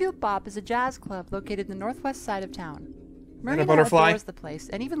 Yeah. Preheview Bop is a jazz club located in the northwest side of town. Murray adores the place,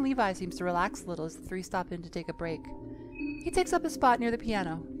 and even Levi seems to relax a little as the 3 stop in to take a break. He takes up a spot near the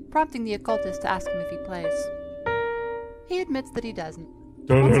piano, prompting the occultist to ask him if he plays. He admits that he doesn't.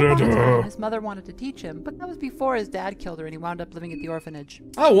 Once upon a time, his mother wanted to teach him, but that was before his dad killed her and he wound up living at the orphanage.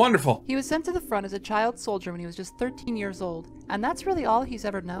 Oh, wonderful. He was sent to the front as a child soldier when he was just 13 years old, and that's really all he's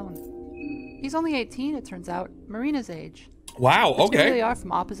ever known. He's only 18, it turns out, Marina's age. Wow, okay. They really are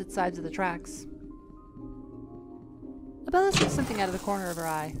from opposite sides of the tracks. Abella sees something out of the corner of her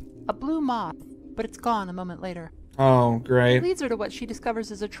eye. A blue moth, but it's gone a moment later. Oh, great. It leads her to what she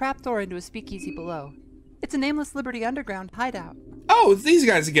discovers is a trapdoor into a speakeasy below. It's a nameless Liberty Underground hideout. Oh, it's these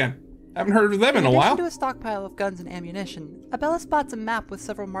guys again. Haven't heard of them in a while. In addition to a stockpile of guns and ammunition, Abella spots a map with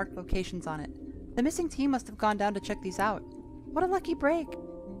several marked locations on it. The missing team must have gone down to check these out. What a lucky break.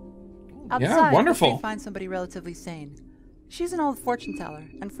 Outside, yeah, wonderful. They find somebody relatively sane. She's an old fortune teller,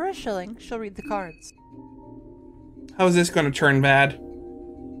 and for a shilling, she'll read the cards. How is this going to turn bad?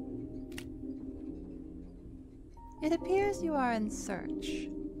 It appears you are in search,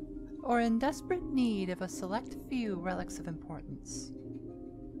 or in desperate need of a select few relics of importance.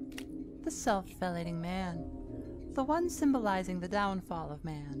 The self-velating man, the one symbolizing the downfall of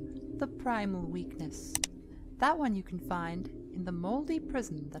man, the primal weakness. That one you can find in the moldy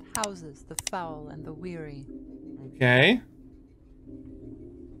prison that houses the foul and the weary. Okay.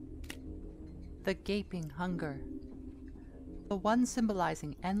 The gaping hunger. The one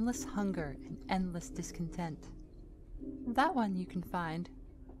symbolizing endless hunger and endless discontent. That one you can find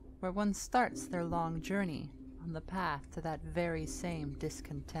where one starts their long journey on the path to that very same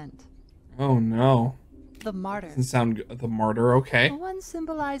discontent. Oh no. The martyr. Doesn't sound good. The martyr, okay. The one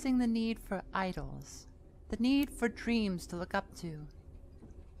symbolizing the need for idols. The need for dreams to look up to.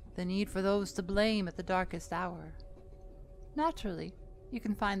 The need for those to blame at the darkest hour. Naturally, you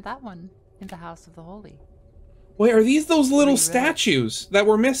can find that one in the House of the Holy. Wait, are these those little statues that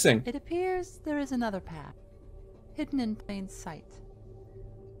we're missing? It appears there is another path, hidden in plain sight.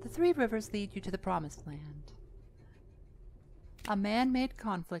 The 3 rivers lead you to the Promised Land. A man-made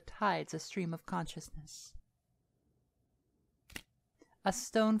conflict hides a stream of consciousness. A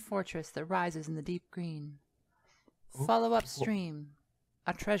stone fortress that rises in the deep green. Follow upstream,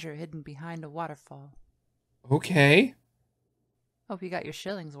 a treasure hidden behind a waterfall. Okay. Hope you got your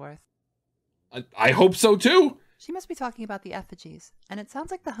shillings worth. I hope so too. She must be talking about the effigies, and it sounds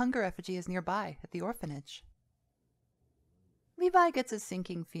like the hunger effigy is nearby, at the orphanage. Levi gets a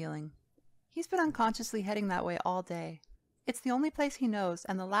sinking feeling. He's been unconsciously heading that way all day. It's the only place he knows,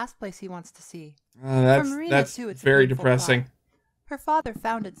 and the last place he wants to see. That's too, it's very depressing. Plot. Her father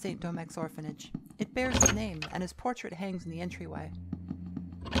founded St. Domec's orphanage. It bears his name, and his portrait hangs in the entryway.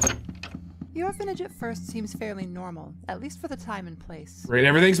 The orphanage at first seems fairly normal, at least for the time and place. Great,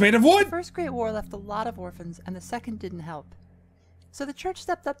 everything's made of wood! The First Great War left a lot of orphans, and the second didn't help. So the church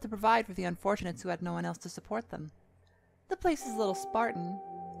stepped up to provide for the unfortunates who had no one else to support them. The place is a little Spartan,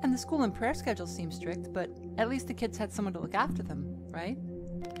 and the school and prayer schedules seem strict, but at least the kids had someone to look after them, right?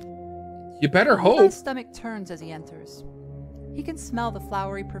 You better hope. His stomach turns as he enters. He can smell the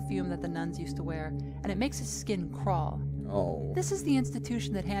flowery perfume that the nuns used to wear, and it makes his skin crawl. Oh. This is the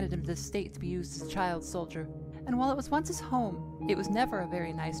institution that handed him to the state to be used as a child soldier, and while it was once his home, it was never a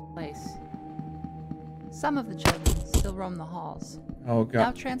very nice place. Some of the children still roam the halls. Oh god.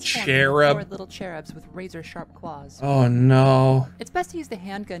 Now transformed into little cherubs with razor-sharp claws. Oh no. It's best to use the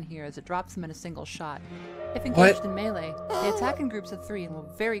handgun here as it drops them in a single shot. If engaged in melee, they attack in groups of 3 and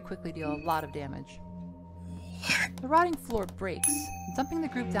will very quickly deal a lot of damage. The rotting floor breaks, dumping the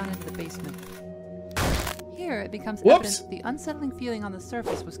group down into the basement. Here, it becomes evident that the unsettling feeling on the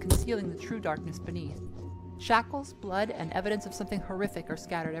surface was concealing the true darkness beneath. Shackles, blood, and evidence of something horrific are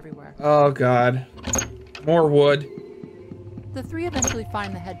scattered everywhere. Oh god. More wood. The 3 eventually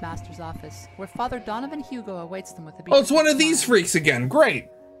find the headmaster's office, where Father Donovan Hugo awaits them with a beat. Oh, it's one of these freaks again. Great.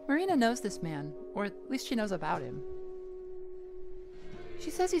 Marina knows this man, or at least she knows about him.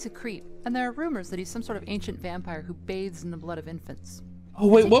 She says he's a creep, and there are rumors that he's some sort of ancient vampire who bathes in the blood of infants. Oh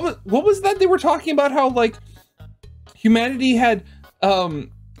wait, what was that they were talking about? How like humanity had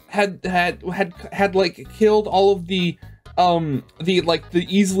like killed all of the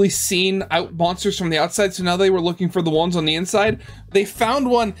easily seen out monsters from the outside, so now they were looking for the ones on the inside. They found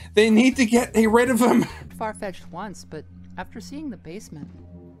one. They need to get rid of him. Far-fetched once, but after seeing the basement.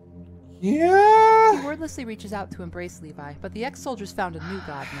 Yeah. He wordlessly reaches out to embrace Levi, but the ex-soldiers found a new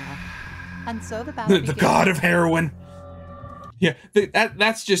god now. And so the battle begins. The god of heroin. Yeah,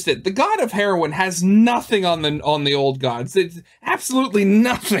 that's just it. The god of heroin has nothing on the old gods. It's absolutely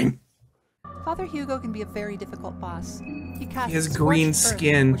nothing. Father Hugo can be a very difficult boss. He has green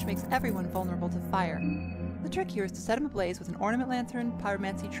skin, which makes everyone vulnerable to fire. The trick here is to set him ablaze with an ornament lantern,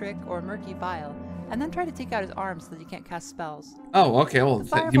 pyromancy trick, or a murky vial, and then try to take out his arms so that he can't cast spells. Oh, okay. Well,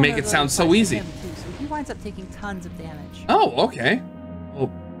 you make it sound so easy. Too, so he winds up taking tons of damage. Oh, okay.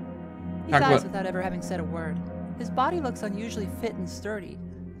 Well, he dies without ever having said a word. His body looks unusually fit and sturdy,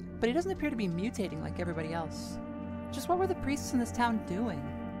 but he doesn't appear to be mutating like everybody else. Just what were the priests in this town doing?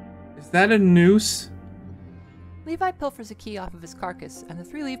 Is that a noose? Levi pilfers a key off of his carcass, and the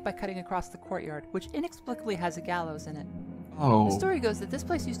 3 leave by cutting across the courtyard, which inexplicably has a gallows in it. Oh. The story goes that this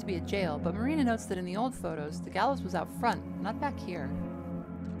place used to be a jail, but Marina notes that in the old photos, the gallows was out front, not back here.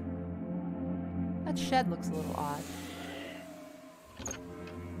 That shed looks a little odd.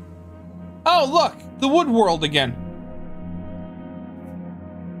 Oh, look! The wood world again.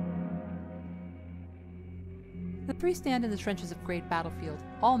 The 3 stand in the trenches of Great Battlefield,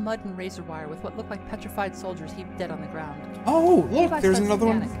 all mud and razor wire with what look like petrified soldiers heaped dead on the ground. Oh, look, Levi there's starts another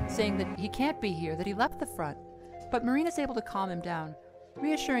to panic, one. saying that he can't be here, that he left the front. but Marina's able to calm him down,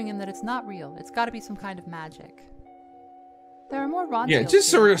 reassuring him that it's not real, it's gotta be some kind of magic. There are more Ron Yeah, just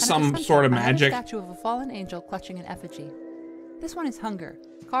sort of some sort of magic. A statue of a fallen angel clutching an effigy. This one is Hunger,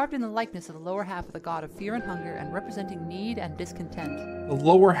 carved in the likeness of the lower half of the god of fear and hunger and representing need and discontent. The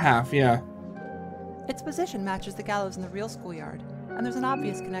lower half, yeah. Its position matches the gallows in the real schoolyard, and there's an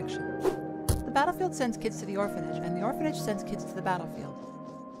obvious connection. The battlefield sends kids to the orphanage, and the orphanage sends kids to the battlefield.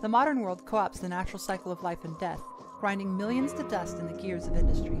 The modern world co-opts the natural cycle of life and death, grinding millions to dust in the gears of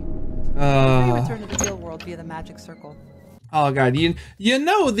industry. They return to the real world via the magic circle. Oh god, you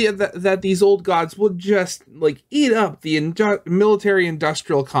know that these old gods will just like eat up the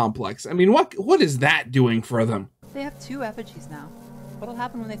military-industrial complex. I mean, what is that doing for them? They have 2 effigies now. What'll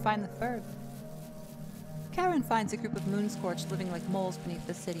happen when they find the 3rd? Karen finds a group of moon-scorched living like moles beneath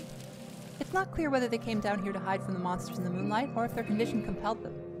the city. It's not clear whether they came down here to hide from the monsters in the moonlight or if their condition compelled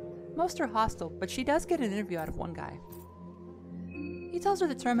them. Most are hostile, but she does get an interview out of one guy. He tells her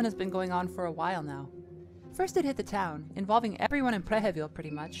that Termina has been going on for a while now. First it hit the town, involving everyone in Preheville pretty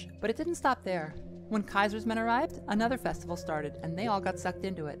much, but it didn't stop there. When Kaiser's men arrived, another festival started, and they all got sucked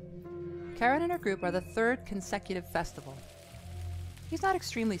into it. Karen and her group are the 3rd consecutive festival. He's not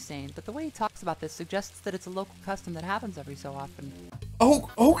extremely sane, but the way he talks about this suggests that it's a local custom that happens every so often. Oh,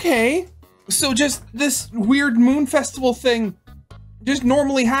 okay. So just this weird moon festival thing just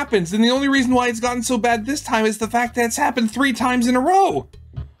normally happens, and the only reason why it's gotten so bad this time is the fact that it's happened 3 times in a row.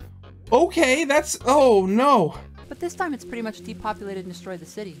 Okay, that's... oh, no. But this time it's pretty much depopulated and destroyed the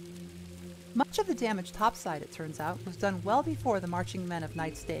city. Much of the damage topside, it turns out, was done well before the marching men of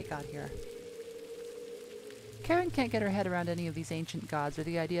Knight's Day got here. Karen can't get her head around any of these ancient gods or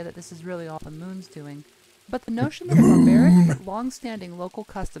the idea that this is really all the moon's doing. But the notion that a barbaric but long-standing local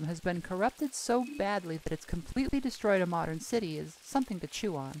custom has been corrupted so badly that it's completely destroyed a modern city is something to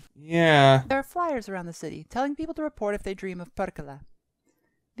chew on. Yeah. There are flyers around the city telling people to report if they dream of Perkele.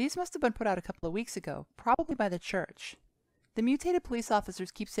 These must have been put out a couple of weeks ago, probably by the church. The mutated police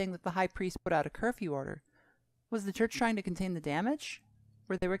officers keep saying that the high priest put out a curfew order. Was the church trying to contain the damage?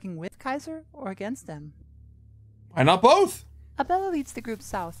 Were they working with Kaiser or against him? Why not both? Abella leads the group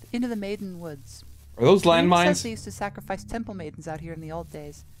south, into the Maiden Woods. Are those landmines? Says they used to sacrifice temple maidens out here in the old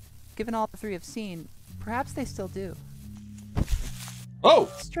days. Given all the 3 have seen, perhaps they still do.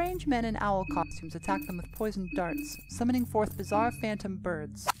 Oh! Strange men in owl costumes attack them with poisoned darts, summoning forth bizarre phantom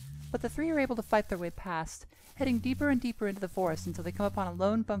birds. But the 3 are able to fight their way past, heading deeper and deeper into the forest until they come upon a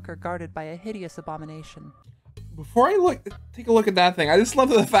lone bunker guarded by a hideous abomination. Before I take a look at that thing, I just love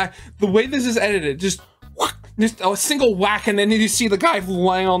the way this is edited. Just a single whack, and then you see the guy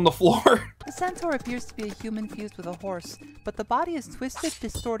lying on the floor. The centaur appears to be a human fused with a horse, but the body is twisted,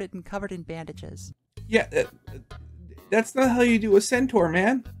 distorted, and covered in bandages. Yeah, that's not how you do a centaur,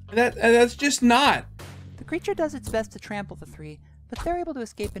 man. That's just not. The creature does its best to trample the 3, but they're able to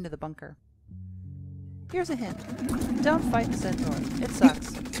escape into the bunker. Here's a hint. Don't fight the centaur. It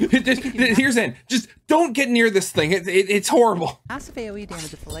sucks. Here's a hint. Just don't get near this thing. It's horrible. Massive AoE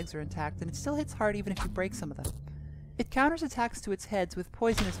damage if the legs are intact, and it still hits hard even if you break some of them. It counters attacks to its heads with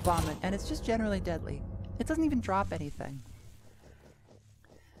poisonous vomit, and it's just generally deadly. It doesn't even drop anything.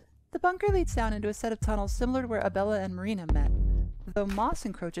 The bunker leads down into a set of tunnels similar to where Abella and Marina met, though moss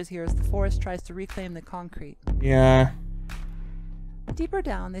encroaches here as the forest tries to reclaim the concrete. Yeah. Deeper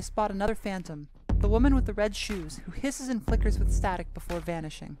down, they spot another phantom, the woman with the red shoes, who hisses and flickers with static before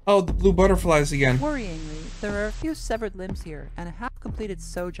vanishing. Oh, the blue butterflies again. Worryingly, there are a few severed limbs here, and a half-completed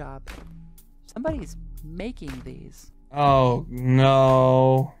sew job. Somebody's making these. Oh,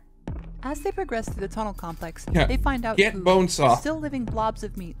 no. As they progress through the tunnel complex, Yeah. they find out Get Bonesaw. still living blobs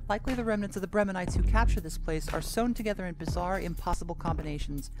of meat, likely the remnants of the Bremenites who captured this place, are sewn together in bizarre, impossible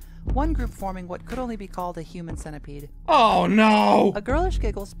combinations. One group forming what could only be called a human centipede. Oh, no! A girlish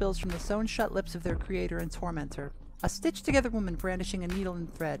giggle spills from the sewn-shut lips of their creator and tormentor. A stitched-together woman brandishing a needle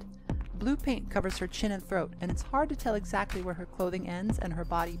and thread. Blue paint covers her chin and throat, and it's hard to tell exactly where her clothing ends and her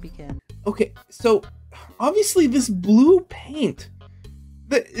body begins. Okay, so obviously this blue paint...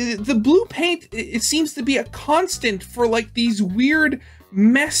 The blue paint, it seems to be a constant for, like, these weird,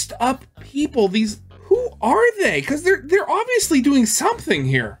 messed up people. These... Who are they? Because they're obviously doing something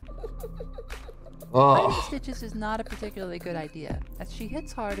here. Finding stitches is not a particularly good idea, as she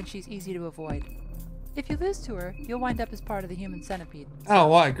hits hard and she's easy to avoid. If you lose to her, you'll wind up as part of the human centipede. So, oh,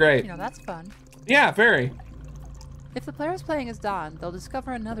 what? Great. You know, that's fun. Yeah, very. If the player is playing as Dawn, they'll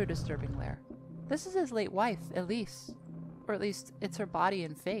discover another disturbing lair. This is his late wife, Elise. Or at least, it's her body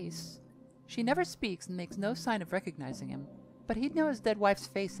and face. She never speaks and makes no sign of recognizing him, but he'd know his dead wife's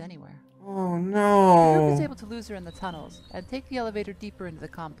face anywhere. Oh, The no. group is able to lose her in the tunnels, and take the elevator deeper into the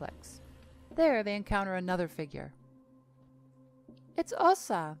complex. There, they encounter another figure, It's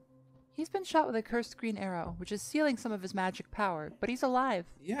Osa. He's been shot with a cursed green arrow, which is sealing some of his magic power, but he's alive.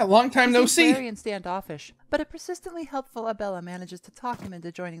 Yeah, long time no see. He's wary and standoffish, but a persistently helpful Abella manages to talk him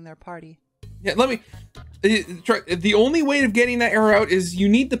into joining their party. Yeah, let me try. The only way of getting that arrow out is you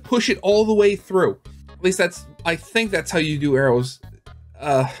need to push it all the way through. At least I think that's how you do arrows.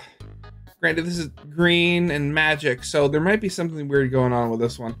 Granted, this is green and magic, so there might be something weird going on with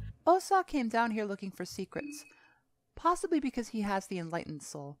this one. Osa came down here looking for secrets, possibly because he has the enlightened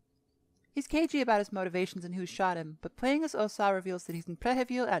soul. He's cagey about his motivations and who shot him, but playing as Osa reveals that he's in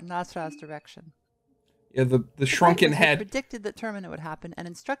Prehevil at Nasra's direction. Yeah, the shrunken head. He predicted that Termina would happen and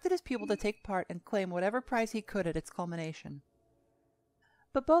instructed his pupil to take part and claim whatever prize he could at its culmination.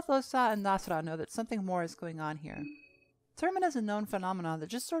 But both Osa and Nasra know that something more is going on here. Termina is a known phenomenon that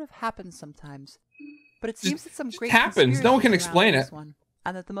just sort of happens sometimes, but it seems that some great happens. No one can explain it.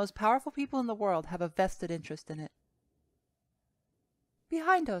 And that the most powerful people in the world have a vested interest in it.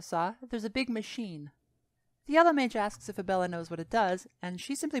 Behind Osa, there's a big machine. The yellow mage asks if Abella knows what it does, and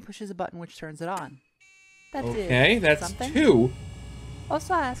she simply pushes a button which turns it on. That's it. Okay, that's something. 2.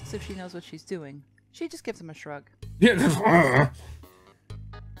 Osa asks if she knows what she's doing. She just gives him a shrug. Yeah.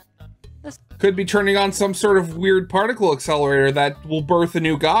 Could be turning on some sort of weird particle accelerator that will birth a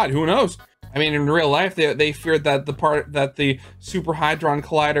new god. Who knows? I mean, in real life, they feared that the Super Hadron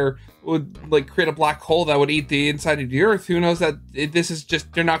Collider would like create a black hole that would eat the inside of the Earth. Who knows that this is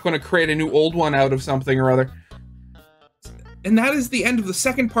just, they're not going to create a new old one out of something or other. And that is the end of the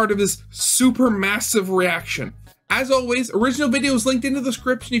second part of this super massive reaction. As always, original video is linked in the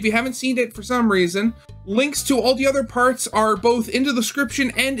description if you haven't seen it for some reason. Links to all the other parts are both in the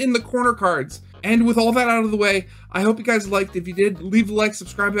description and in the corner cards. And with all that out of the way, I hope you guys liked. If you did, leave a like,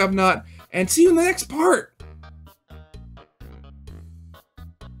 subscribe if you have not, and see you in the next part!